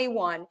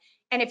 2021,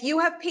 and if you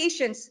have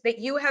patients that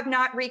you have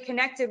not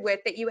reconnected with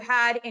that you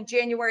had in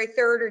January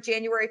 3rd or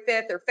January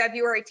 5th or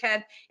February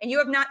 10th, and you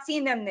have not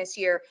seen them this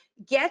year,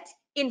 get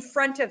in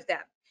front of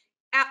them.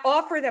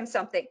 Offer them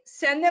something,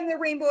 send them the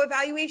rainbow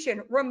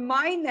evaluation,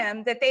 remind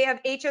them that they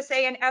have HSA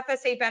and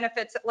FSA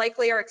benefits that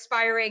likely are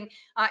expiring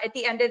at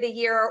the end of the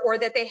year, or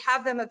that they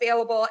have them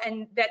available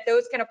and that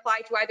those can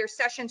apply to either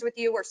sessions with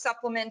you or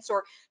supplements,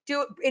 or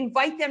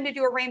invite them to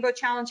do a rainbow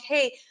challenge.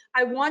 Hey,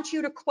 I want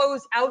you to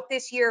close out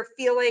this year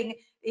feeling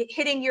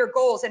hitting your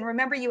goals, and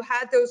remember you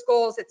had those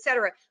goals,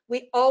 etc.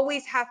 We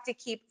always have to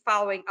keep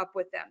following up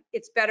with them.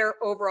 It's better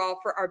overall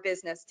for our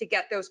business to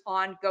get those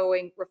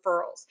ongoing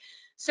referrals.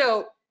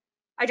 So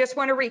I just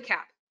want to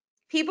recap.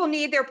 People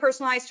need their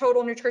personalized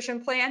total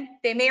nutrition plan.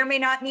 They may or may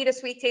not need a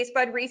sweet taste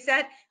bud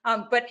reset,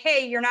 but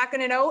hey, you're not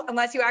going to know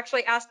unless you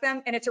actually ask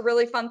them, and it's a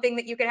really fun thing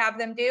that you can have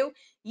them do.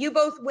 You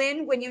both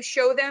win when you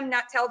show them,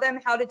 not tell them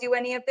how to do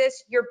any of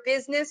this. Your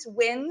business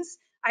wins.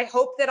 I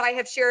hope that I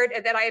have shared,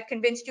 that I have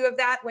convinced you of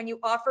that when you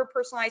offer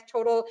personalized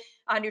total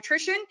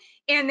nutrition.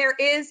 And there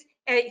is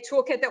a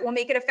toolkit that will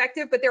make it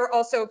effective, but there are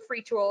also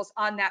free tools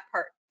on that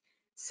part.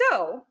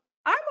 So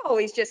I'm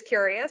always just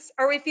curious,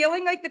 are we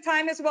feeling like the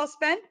time is well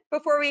spent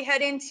before we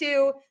head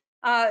into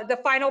the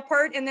final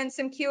part and then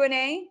some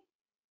Q&A?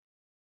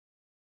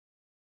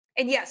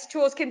 And yes,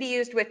 tools can be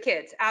used with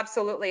kids,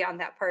 absolutely, on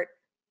that part.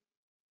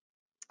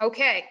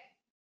 Okay.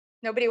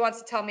 Nobody wants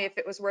to tell me if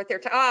it was worth their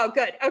time. Oh,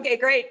 good. Okay,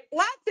 great.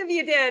 Lots of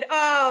you did.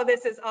 Oh,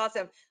 this is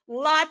awesome.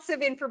 Lots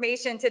of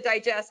information to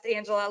digest,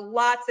 Angela.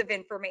 Lots of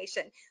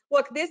information.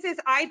 Look,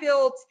 I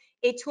built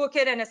a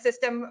toolkit and a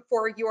system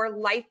for your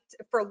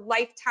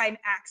lifetime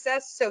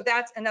access. So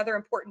that's another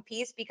important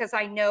piece, because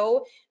I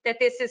know that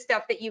this is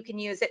stuff that you can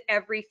use at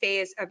every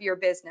phase of your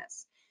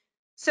business.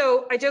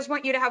 So I just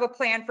want you to have a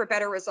plan for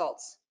better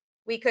results.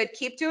 We could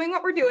keep doing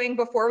what we're doing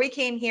before we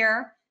came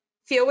here,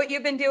 feel what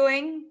you've been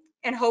doing,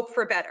 and hope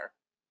for better.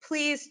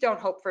 Please don't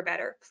hope for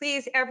better.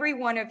 Please, every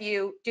one of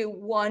you, do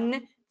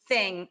one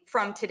thing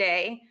from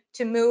today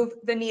to move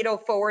the needle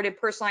forward in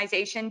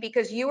personalization,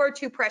 because you are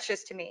too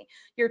precious to me.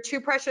 You're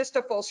too precious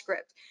to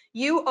Fullscript.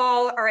 You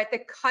all are at the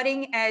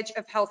cutting edge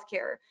of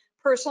healthcare.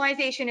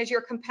 Personalization is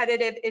your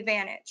competitive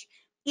advantage.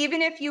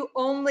 Even if you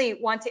only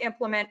want to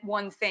implement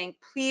one thing,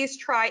 please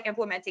try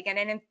implementing it.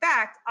 And in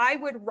fact, I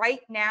would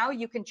right now,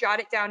 you can jot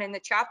it down in the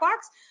chat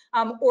box,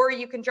 or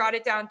you can jot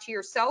it down to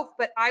yourself,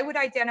 but I would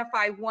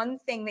identify one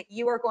thing that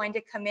you are going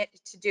to commit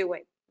to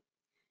doing.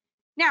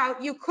 Now,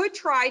 you could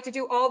try to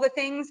do all the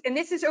things, and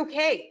this is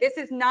okay. This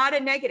is not a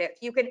negative.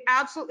 You can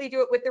absolutely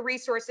do it with the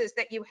resources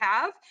that you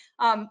have.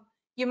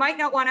 You might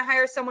not want to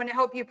hire someone to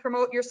help you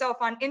promote yourself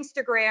on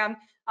Instagram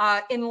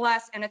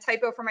unless, and a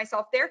typo for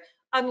myself there,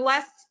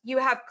 unless you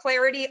have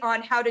clarity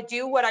on how to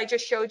do what I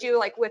just showed you,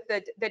 like with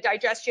the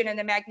digestion and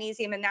the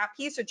magnesium and that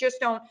piece. So just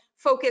don't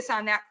focus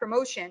on that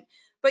promotion.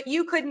 But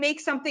you could make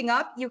something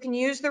up. You can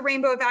use the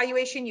rainbow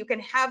evaluation. You can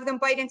have them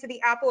bite into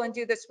the apple and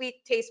do the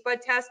sweet taste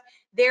bud test.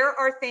 There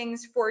are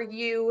things for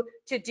you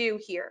to do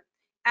here.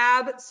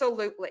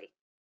 Absolutely.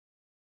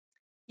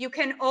 You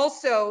can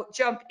also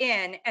jump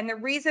in, and the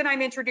reason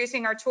I'm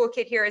introducing our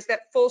toolkit here is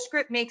that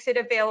Fullscript makes it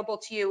available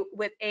to you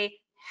with a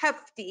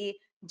hefty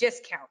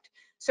discount.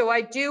 So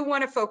I do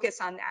want to focus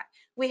on that.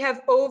 We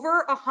have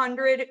over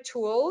 100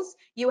 tools.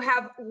 You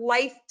have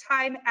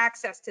lifetime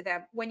access to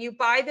them. When you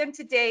buy them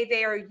today,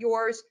 they are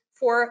yours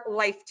for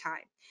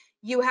lifetime.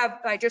 You have,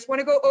 I just want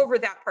to go over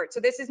that part. So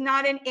this is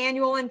not an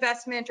annual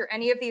investment or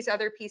any of these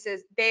other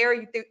pieces. They are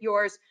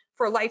yours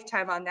for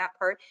lifetime on that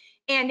part.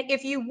 And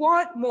if you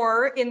want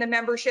more in the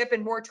membership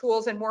and more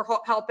tools and more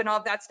help and all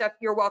of that stuff,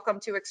 you're welcome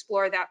to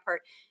explore that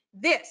part.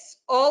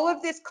 All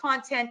of this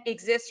content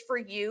exists for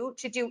you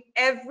to do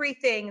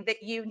everything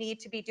that you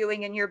need to be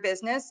doing in your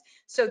business,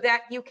 so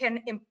that you can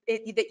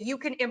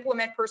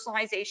implement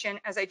personalization,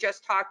 as I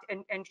just talked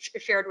and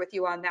shared with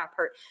you on that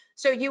part.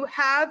 So you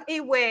have a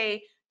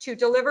way to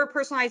deliver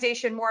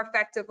personalization more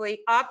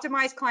effectively,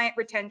 optimize client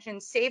retention,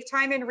 save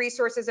time and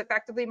resources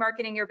effectively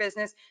marketing your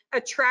business,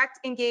 attract,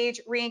 engage,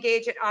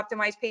 re-engage, and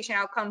optimize patient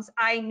outcomes.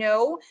 I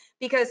know,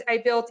 because I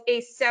built a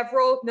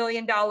several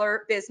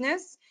million-dollar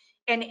business,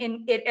 and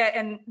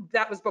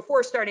that was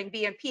before starting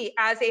BNP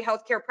as a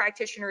healthcare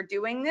practitioner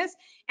doing this,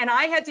 and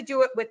I had to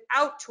do it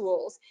without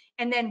tools,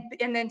 and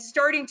then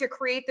starting to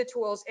create the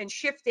tools and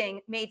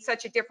shifting made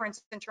such a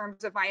difference in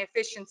terms of my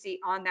efficiency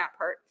on that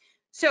part.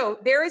 So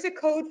there is a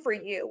code for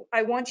you.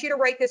 I want you to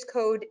write this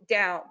code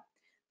down.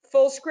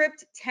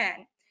 Fullscript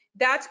 10.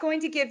 That's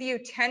going to give you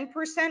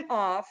 10%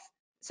 off.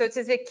 So it's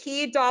a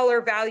key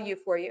dollar value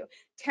for you.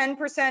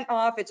 10%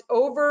 off. It's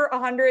over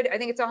 100. I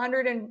think it's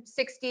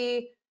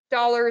 $160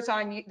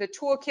 on the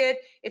toolkit.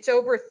 It's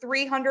over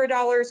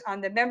 $300 on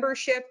the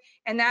membership,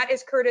 and that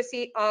is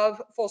courtesy of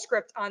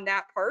Fullscript on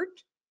that part.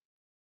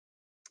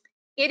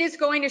 It is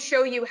going to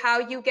show you how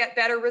you get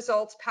better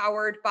results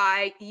powered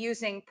by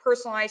using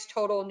personalized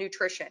total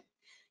nutrition.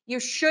 You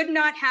should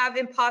not have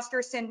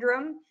imposter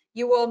syndrome.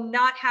 You will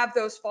not have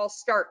those false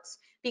starts,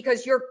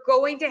 because you're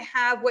going to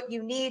have what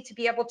you need to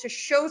be able to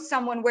show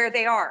someone where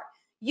they are.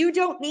 You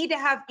don't need to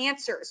have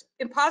answers.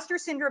 Imposter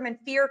syndrome and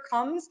fear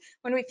comes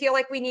when we feel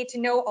like we need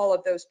to know all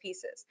of those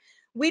pieces.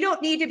 We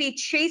don't need to be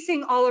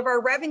chasing all of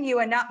our revenue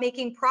and not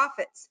making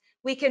profits.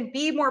 we can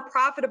be more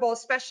profitable,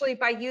 especially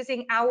by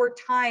using our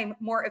time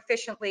more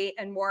efficiently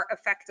and more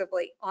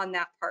effectively on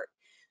that part.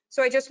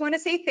 So I just want to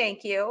say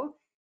thank you.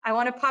 I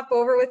want to pop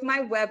over with my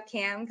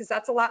webcam because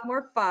that's a lot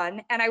more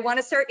fun. And I want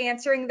to start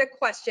answering the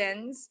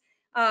questions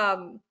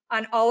on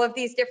all of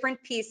these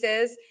different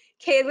pieces.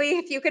 Kaylee,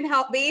 if you can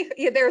help me,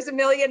 there's a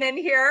million in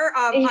here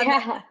on that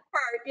Yeah. part.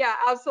 Yeah,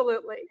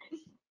 absolutely.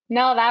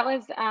 No, that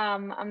was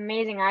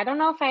amazing. I don't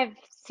know if I've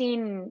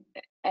seen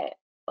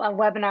a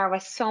webinar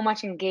with so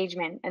much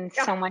engagement and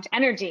Yeah, so much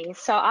energy.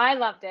 So I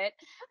loved it.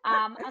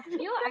 I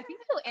think you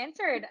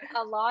answered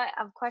a lot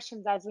of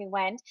questions as we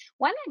went.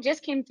 One that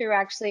just came through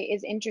actually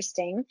is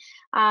interesting.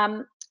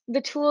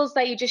 The tools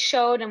that you just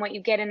showed and what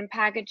you get in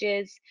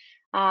packages,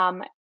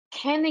 um,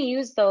 can they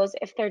use those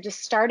if they're just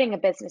starting a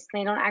business and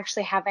they don't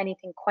actually have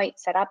anything quite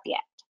set up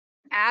yet?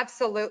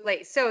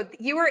 absolutely. So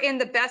you are in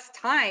the best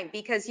time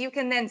because you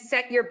can then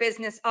set your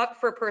business up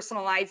for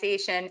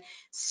personalization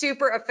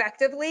super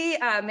effectively.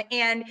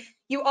 And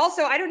you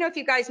also, I don't know if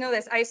you guys know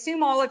this, I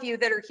assume all of you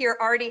that are here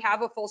already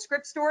have a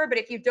Fullscript store, but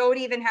if you don't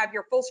even have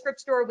your Fullscript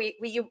store,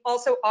 we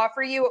also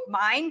offer you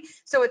mine.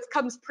 So it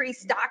comes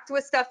pre-stocked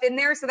with stuff in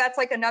there. So that's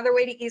like another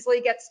way to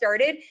easily get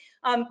started.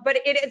 But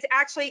it is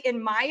actually,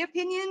 in my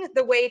opinion,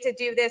 the way to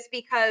do this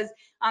because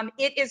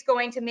it is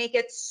going to make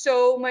it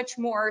so much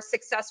more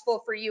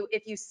successful for you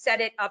if you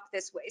set it up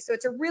this way. So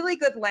it's a really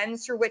good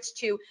lens through which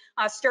to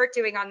start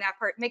doing on that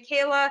part.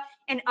 Michaela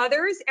and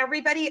others,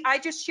 everybody, I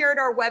just shared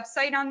our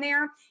website on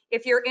there.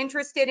 If you're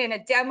interested in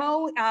a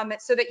demo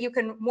so that you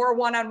can more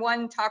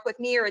one-on-one talk with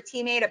me or a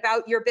teammate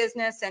about your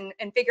business and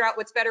figure out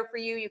what's better for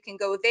you, you can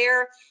go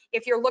there.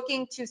 If you're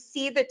looking to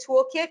see the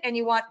toolkit and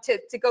you want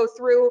to go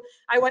through,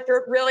 I went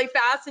through it really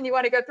fast and you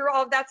want to go through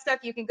all of that stuff,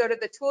 you can go to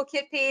the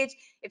toolkit page.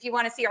 If you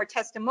want to see our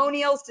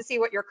testimonials to see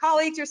what your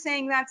colleagues are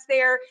saying, that's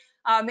there.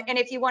 And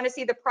if you want to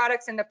see the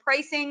products and the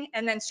pricing,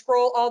 and then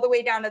scroll all the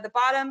way down to the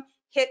bottom,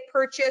 hit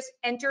purchase,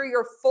 enter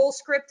your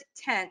Fullscript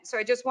 10. So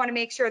I just want to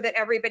make sure that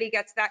everybody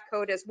gets that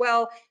code as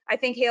well. I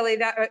think Haley,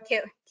 sorry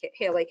about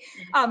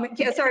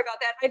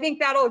that. I think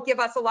that'll give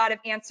us a lot of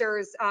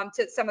answers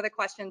to some of the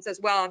questions as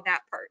well on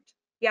that part.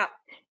 Yeah.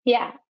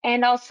 Yeah,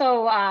 and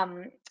also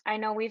I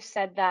know we've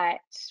said that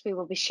we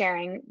will be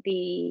sharing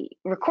the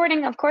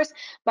recording, of course,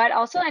 but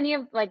also any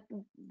of like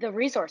the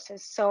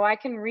resources. So I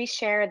can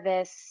reshare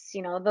this,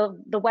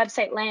 the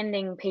website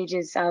landing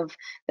pages of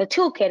the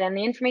toolkit and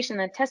the information,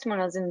 the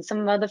testimonials, and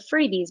some of the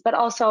freebies, but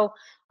also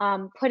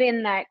put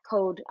in that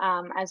code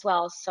as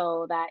well,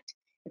 so that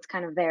it's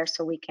kind of there,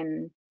 so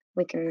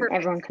Perfect.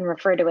 everyone can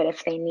refer to it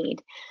if they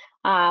need.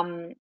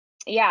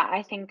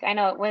 Yeah, I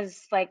know it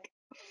was like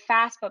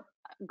fast, but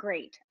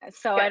great.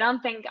 So Good. I don't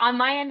think on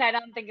my end, I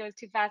don't think it was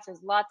too fast.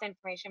 There's lots of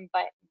information,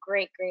 but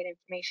great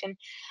information.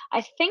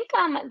 I think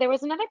there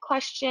was another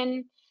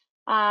question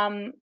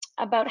um,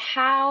 about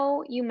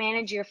how you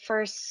manage your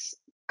first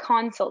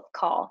consult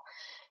call.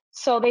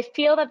 So they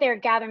feel that they're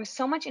gathering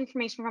so much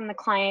information from the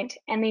client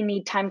and they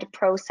need time to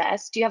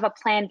process. Do you have a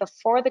plan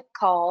before the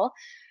call?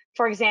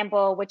 For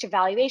example, which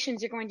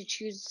evaluations you're going to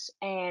choose?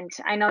 And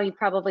I know you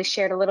probably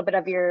shared a little bit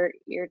of your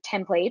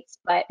templates,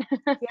 but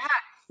Yeah.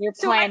 your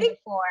So I plan think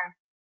before.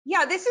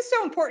 yeah, this is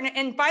so important.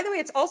 And by the way,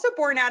 it's also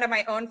born out of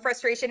my own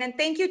frustration. And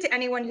thank you to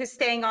anyone who's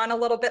staying on a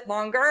little bit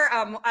longer.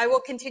 I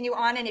will continue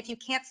on. And if you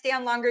can't stay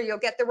on longer, you'll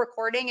get the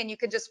recording and you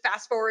can just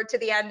fast forward to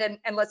the end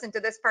and listen to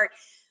this part.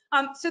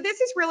 So this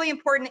is really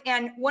important.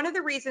 And one of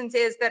the reasons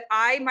is that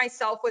I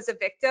myself was a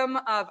victim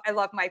of, I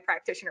love my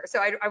practitioner, so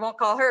I won't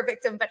call her a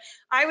victim, but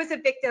I was a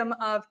victim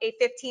of a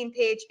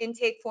 15-page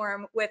intake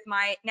form with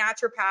my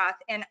naturopath.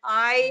 And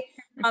I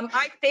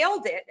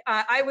failed it.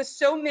 I was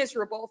so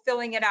miserable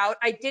filling it out.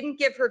 I didn't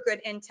give her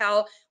good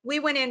intel. We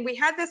went in, we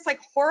had this like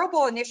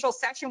horrible initial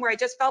session where I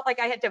just felt like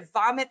I had to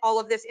vomit all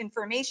of this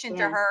information to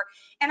Yeah. her.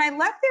 And I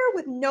left there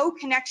with no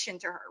connection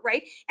to her,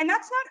 right? And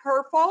that's not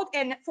her fault.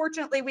 And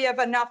fortunately, we have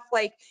enough,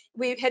 like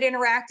we had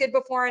interacted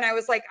before. And I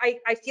was like,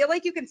 I feel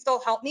like you can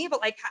still help me,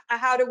 but like,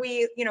 how do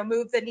we,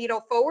 move the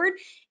needle forward?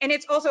 And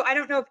it's also, I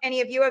don't know if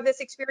any of you have this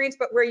experience,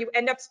 but where you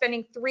end up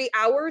spending 3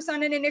 hours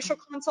on an initial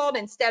consult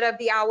instead of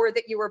the hour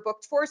that you were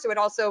booked for. So it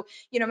also,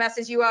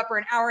 messes you up, or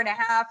an hour and a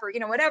half, or,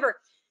 whatever.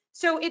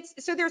 So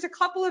there's a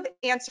couple of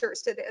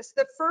answers to this.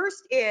 The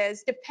first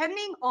is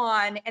depending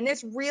on, and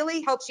this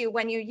really helps you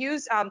when you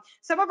use,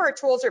 some of our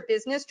tools are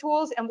business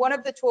tools, and one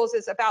of the tools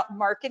is about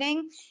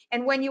marketing.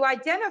 And when you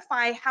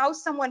identify how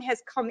someone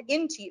has come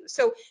into you,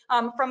 so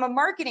from a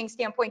marketing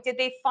standpoint, did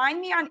they find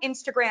me on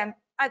Instagram?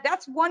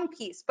 That's one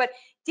piece, but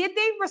did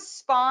they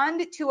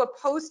respond to a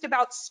post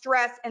about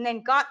stress and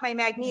then got my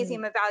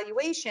magnesium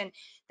evaluation?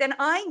 Then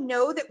I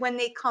know that when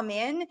they come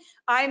in,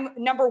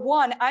 number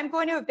one, I'm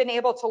going to have been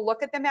able to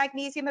look at the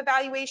magnesium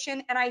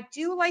evaluation. And I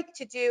do like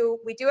to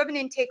we do have an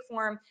intake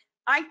form.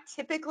 I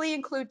typically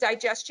include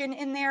digestion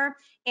in there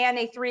and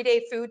a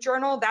 3-day food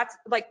journal. That's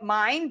like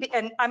mine.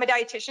 And I'm a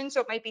dietitian, so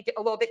it might be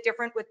a little bit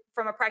different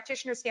from a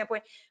practitioner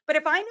standpoint. But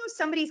if I know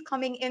somebody's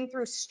coming in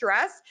through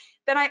stress,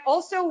 then I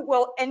also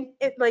will,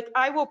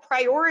 I will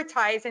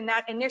prioritize in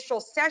that initial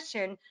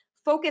session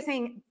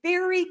focusing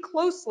very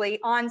closely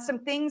on some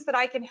things that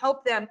I can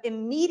help them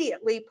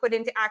immediately put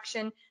into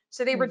action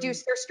so they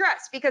reduce their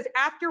stress. Because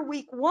after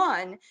week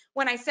 1,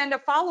 when I send a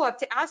follow-up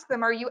to ask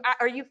them, are you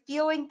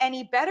feeling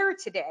any better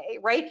today,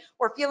 right?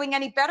 Or feeling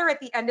any better at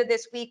the end of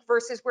this week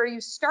versus where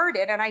you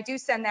started? And I do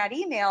send that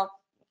email.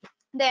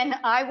 Then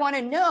I want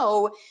to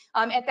know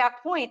at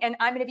that point, and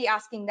I'm going to be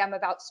asking them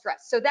about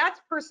stress. So that's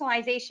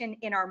personalization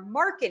in our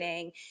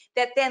marketing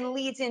that then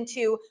leads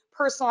into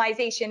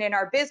personalization in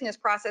our business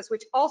process,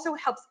 which also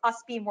helps us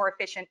be more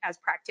efficient as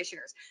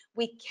practitioners.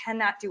 We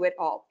cannot do it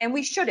all, and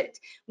we shouldn't.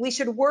 We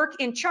should work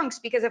in chunks,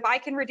 because if I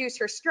can reduce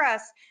her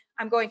stress,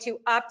 I'm going to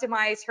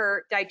optimize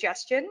her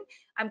digestion.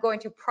 I'm going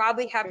to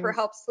probably have her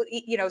help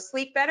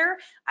sleep better.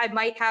 I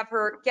might have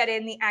her get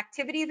in the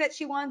activity that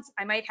she wants.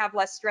 I might have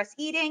less stress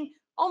eating.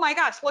 Oh my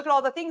gosh, look at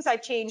all the things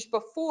I've changed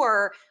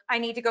before I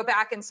need to go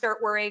back and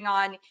start worrying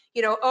on,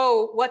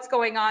 oh, what's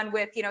going on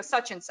with,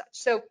 such and such.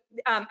 So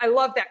I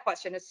love that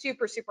question. It's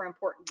super, super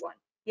important one.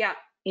 Yeah.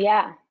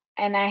 Yeah.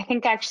 And I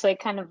think actually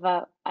kind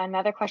of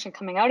another question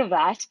coming out of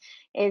that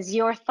is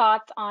your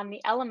thoughts on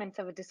the elements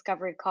of a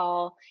discovery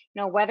call,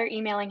 whether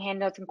emailing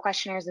handouts and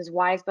questionnaires is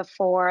wise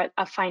before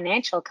a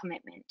financial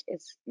commitment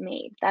is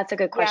made. That's a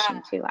good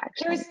question too,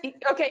 actually.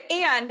 Okay,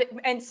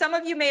 and some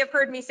of you may have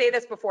heard me say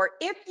this before.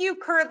 If you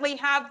currently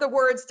have the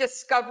words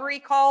discovery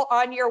call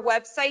on your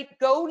website,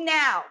 go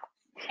now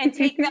and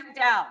take them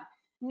down.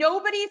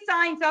 Nobody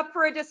signs up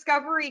for a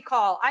discovery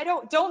call.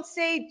 Don't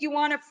say, do you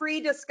want a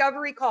free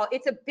discovery call?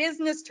 It's a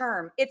business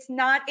term. It's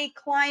not a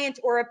client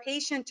or a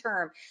patient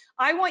term.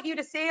 I want you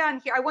to say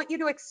on here, I want you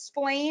to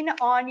explain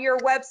on your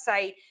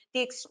website the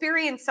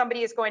experience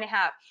somebody is going to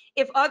have.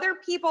 If other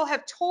people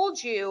have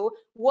told you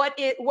what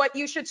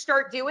you should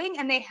start doing,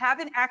 and we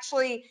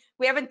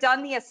haven't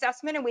done the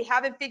assessment and we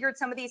haven't figured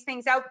some of these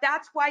things out,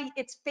 that's why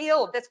it's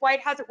failed. That's why it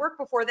hasn't worked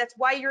before. That's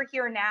why you're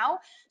here now.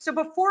 So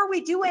before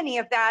we do any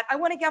of that, I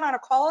want to get on a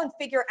call and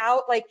figure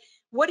out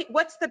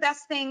what's the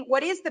best thing,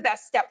 what is the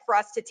best step for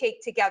us to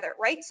take together,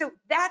 right? So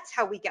that's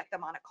how we get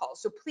them on a call.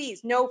 So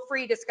please, no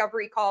free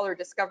discovery call or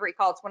discovery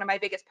call. It's one of my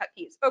biggest pet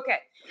peeves. Okay,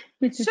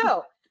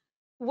 so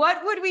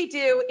what would we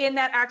do in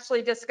that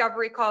actually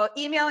discovery call?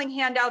 Emailing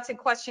handouts and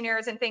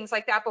questionnaires and things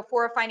like that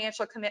before a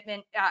financial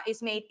commitment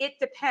is made? It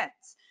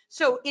depends.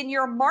 So in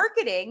your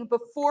marketing,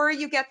 before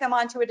you get them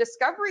onto a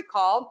discovery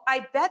call,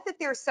 I bet that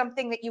there's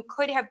something that you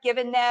could have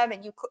given them,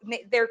 and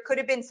there could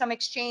have been some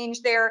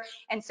exchange there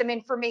and some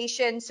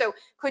information. So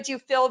could you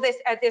fill this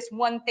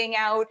one thing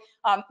out?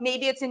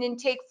 Maybe it's an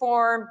intake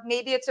form,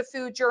 maybe it's a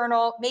food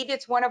journal, maybe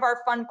it's one of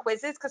our fun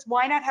quizzes, because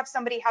why not have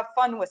somebody have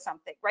fun with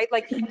something, right?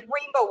 Like the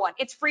rainbow one,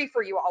 it's free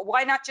for you all.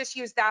 Why not just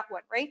use that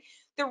one, right?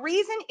 The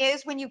reason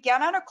is when you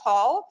get on a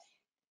call,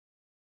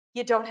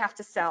 you don't have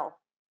to sell.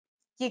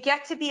 You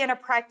get to be in a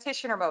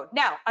practitioner mode.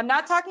 Now, I'm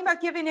not talking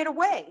about giving it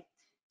away.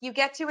 You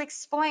get to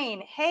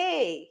explain,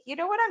 hey, you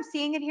know what I'm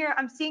seeing in here?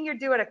 I'm seeing you're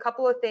doing a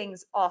couple of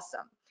things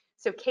awesome.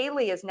 So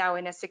Kaylee is now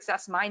in a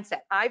success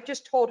mindset. I've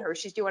just told her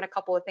she's doing a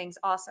couple of things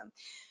awesome.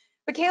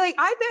 But Kaylee,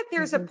 I bet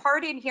there's a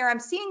part in here, I'm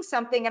seeing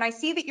something, and I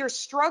see that you're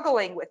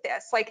struggling with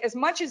this. Like, as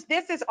much as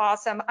this is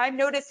awesome, I'm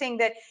noticing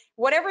that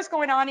whatever's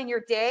going on in your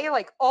day,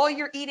 like all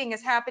your eating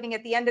is happening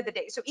at the end of the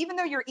day. So even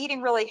though you're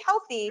eating really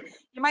healthy,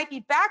 you might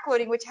be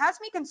backloading, which has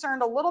me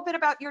concerned a little bit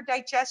about your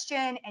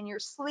digestion and your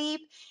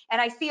sleep.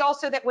 And I see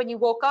also that when you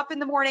woke up in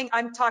the morning,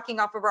 I'm talking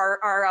off of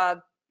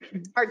our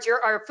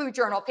food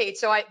journal page.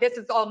 So this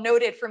is all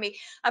noted for me.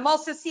 I'm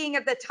also seeing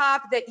at the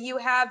top that you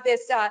have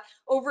this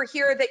over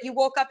here that you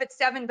woke up at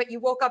 7, but you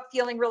woke up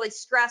feeling really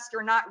stressed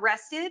or not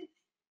rested.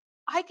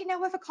 I can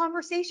now have a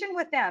conversation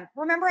with them.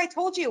 Remember, I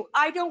told you,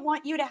 I don't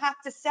want you to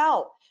have to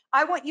sell.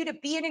 I want you to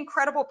be an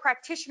incredible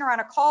practitioner on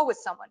a call with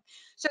someone.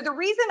 So the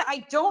reason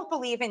I don't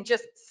believe in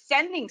just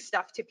sending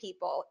stuff to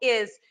people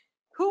is,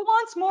 who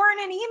wants more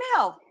in an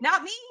email?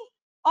 Not me.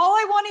 All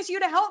I want is you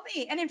to help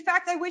me. And in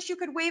fact, I wish you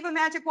could wave a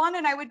magic wand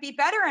and I would be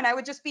better and I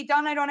would just be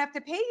done. I don't have to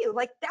pay you.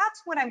 Like,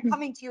 that's what I'm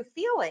coming to you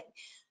feeling.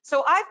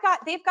 So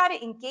they've got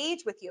to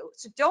engage with you.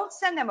 So don't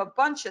send them a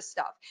bunch of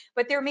stuff,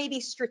 but there may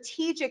be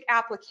strategic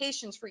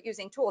applications for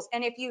using tools.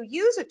 And if you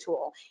use a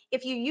tool,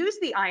 if you use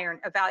the iron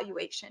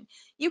evaluation,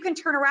 you can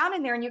turn around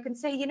in there and you can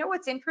say, you know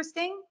what's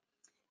interesting?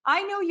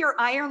 I know your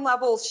iron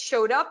levels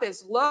showed up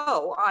as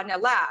low on a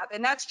lab,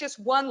 and that's just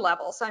one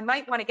level. So I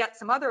might want to get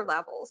some other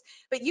levels,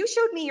 but you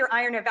showed me your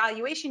iron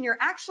evaluation. You're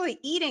actually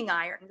eating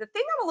iron. The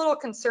thing I'm a little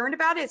concerned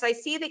about is I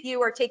see that you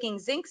are taking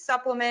zinc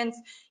supplements,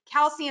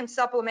 calcium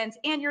supplements,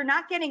 and you're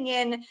not getting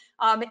in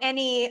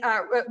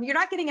you're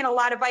not getting in a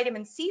lot of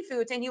vitamin C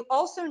foods. And you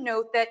also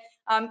note that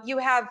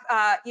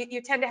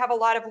you tend to have a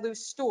lot of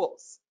loose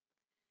stools.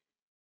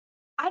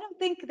 I don't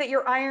think that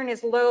your iron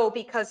is low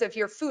because of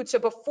your food. So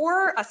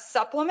before a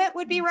supplement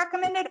would be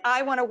recommended,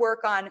 I want to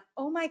work on,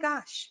 oh my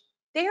gosh,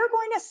 they are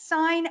going to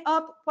sign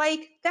up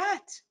like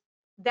that.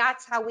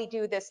 That's how we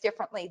do this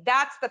differently.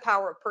 That's the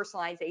power of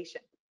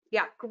personalization.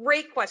 Yeah,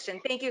 great question.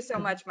 Thank you so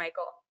much,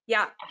 Michael.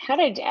 Yeah. How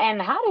did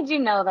you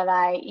know that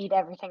I eat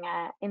everything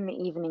in the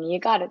evening? You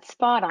got it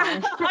spot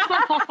on.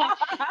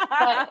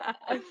 But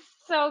it's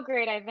so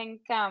great. I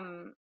think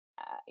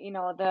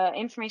the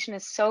information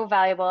is so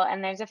valuable,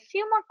 and there's a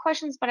few more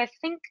questions, but I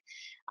think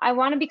I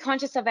want to be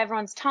conscious of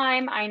everyone's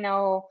time. I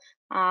know,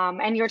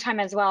 and your time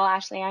as well,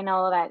 Ashley. I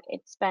know that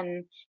it's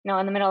been,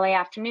 in the middle of the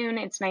afternoon.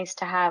 It's nice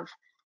to have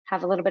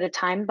a little bit of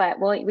time, but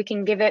we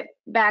can give it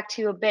back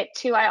to you a bit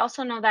too. I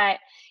also know that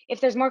if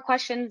there's more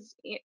questions,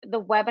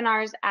 the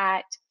webinars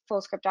at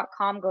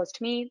fullscript.com goes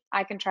to me.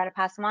 I can try to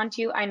pass them on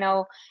to you. I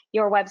know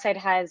your website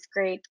has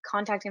great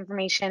contact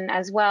information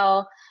as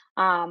well,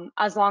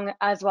 as well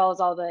as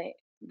all the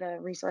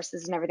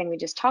resources and everything we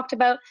just talked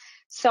about.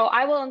 So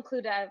I will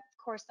include, of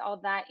course,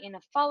 all that in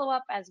a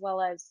follow-up, as well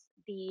as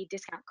the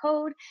discount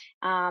code.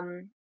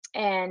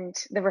 And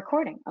the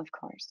recording, of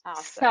course.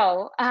 Awesome.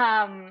 So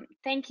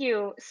thank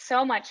you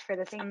so much for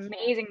this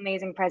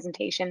amazing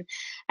presentation.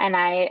 And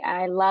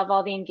I love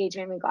all the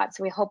engagement we got.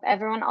 So we hope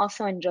everyone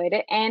also enjoyed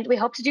it. And we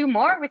hope to do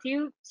more with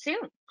you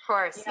soon. Of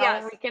course,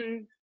 yes.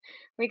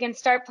 We can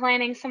start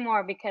planning some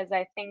more, because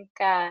I think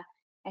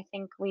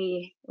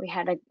we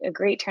had a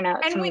great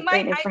turnout, And some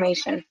great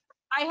information.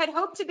 I had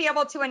hoped to be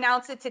able to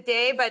announce it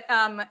today, but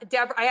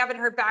Deborah, I haven't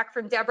heard back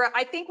from Deborah.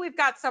 I think we've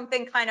got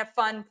something kind of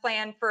fun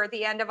planned for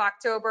the end of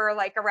October,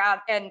 like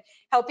around and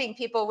helping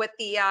people with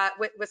the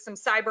with some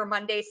Cyber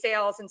Monday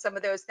sales and some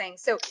of those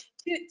things. So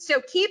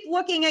keep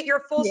looking at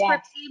your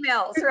Fullscript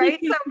emails, right?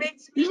 So make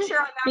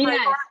sure on that.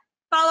 Yes. Or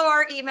follow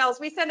our emails.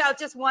 We send out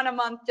just one a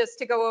month just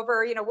to go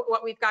over,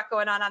 what we've got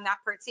going on that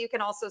part. So you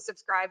can also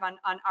subscribe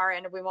on our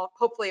end, and we won't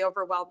hopefully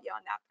overwhelm you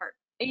on that part.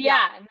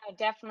 Yeah, no,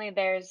 definitely.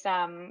 There's that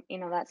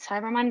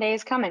Cyber Monday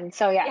is coming.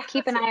 So yeah,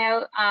 keep an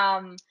eye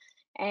out.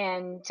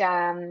 And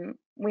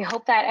we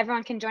hope that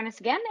everyone can join us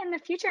again in the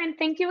future. And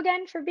thank you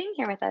again for being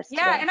here with us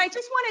today. And I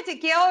just wanted to,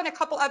 Gail and a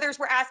couple others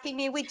were asking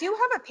me, we do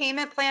have a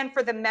payment plan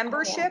for the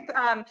membership,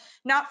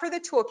 not for the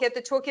toolkit.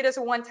 The toolkit is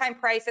a one-time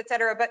price, et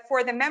cetera, but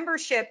for the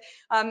membership,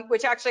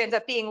 which actually ends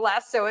up being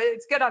less, so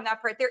it's good on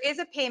that part. There is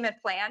a payment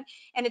plan,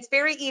 and it's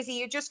very easy.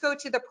 You just go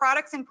to the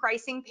products and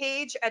pricing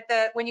page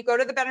when you go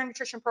to the Better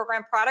Nutrition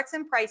Program, products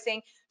and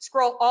pricing,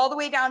 scroll all the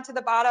way down to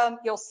the bottom.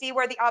 You'll see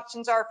where the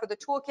options are for the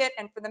toolkit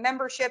and for the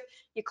membership.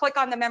 You click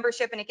on the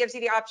membership, and it gives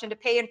you the option to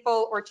pay in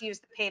full or to use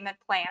the payment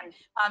plan.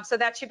 So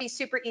that should be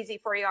super easy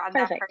for you on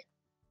that part.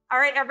 All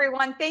right,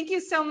 everyone. Thank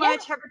you so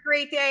much. Have a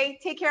great day.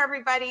 Take care,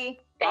 everybody.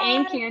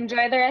 Thank you.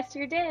 Enjoy the rest of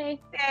your day.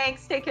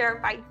 Thanks. Take care.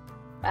 Bye.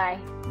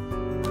 Bye.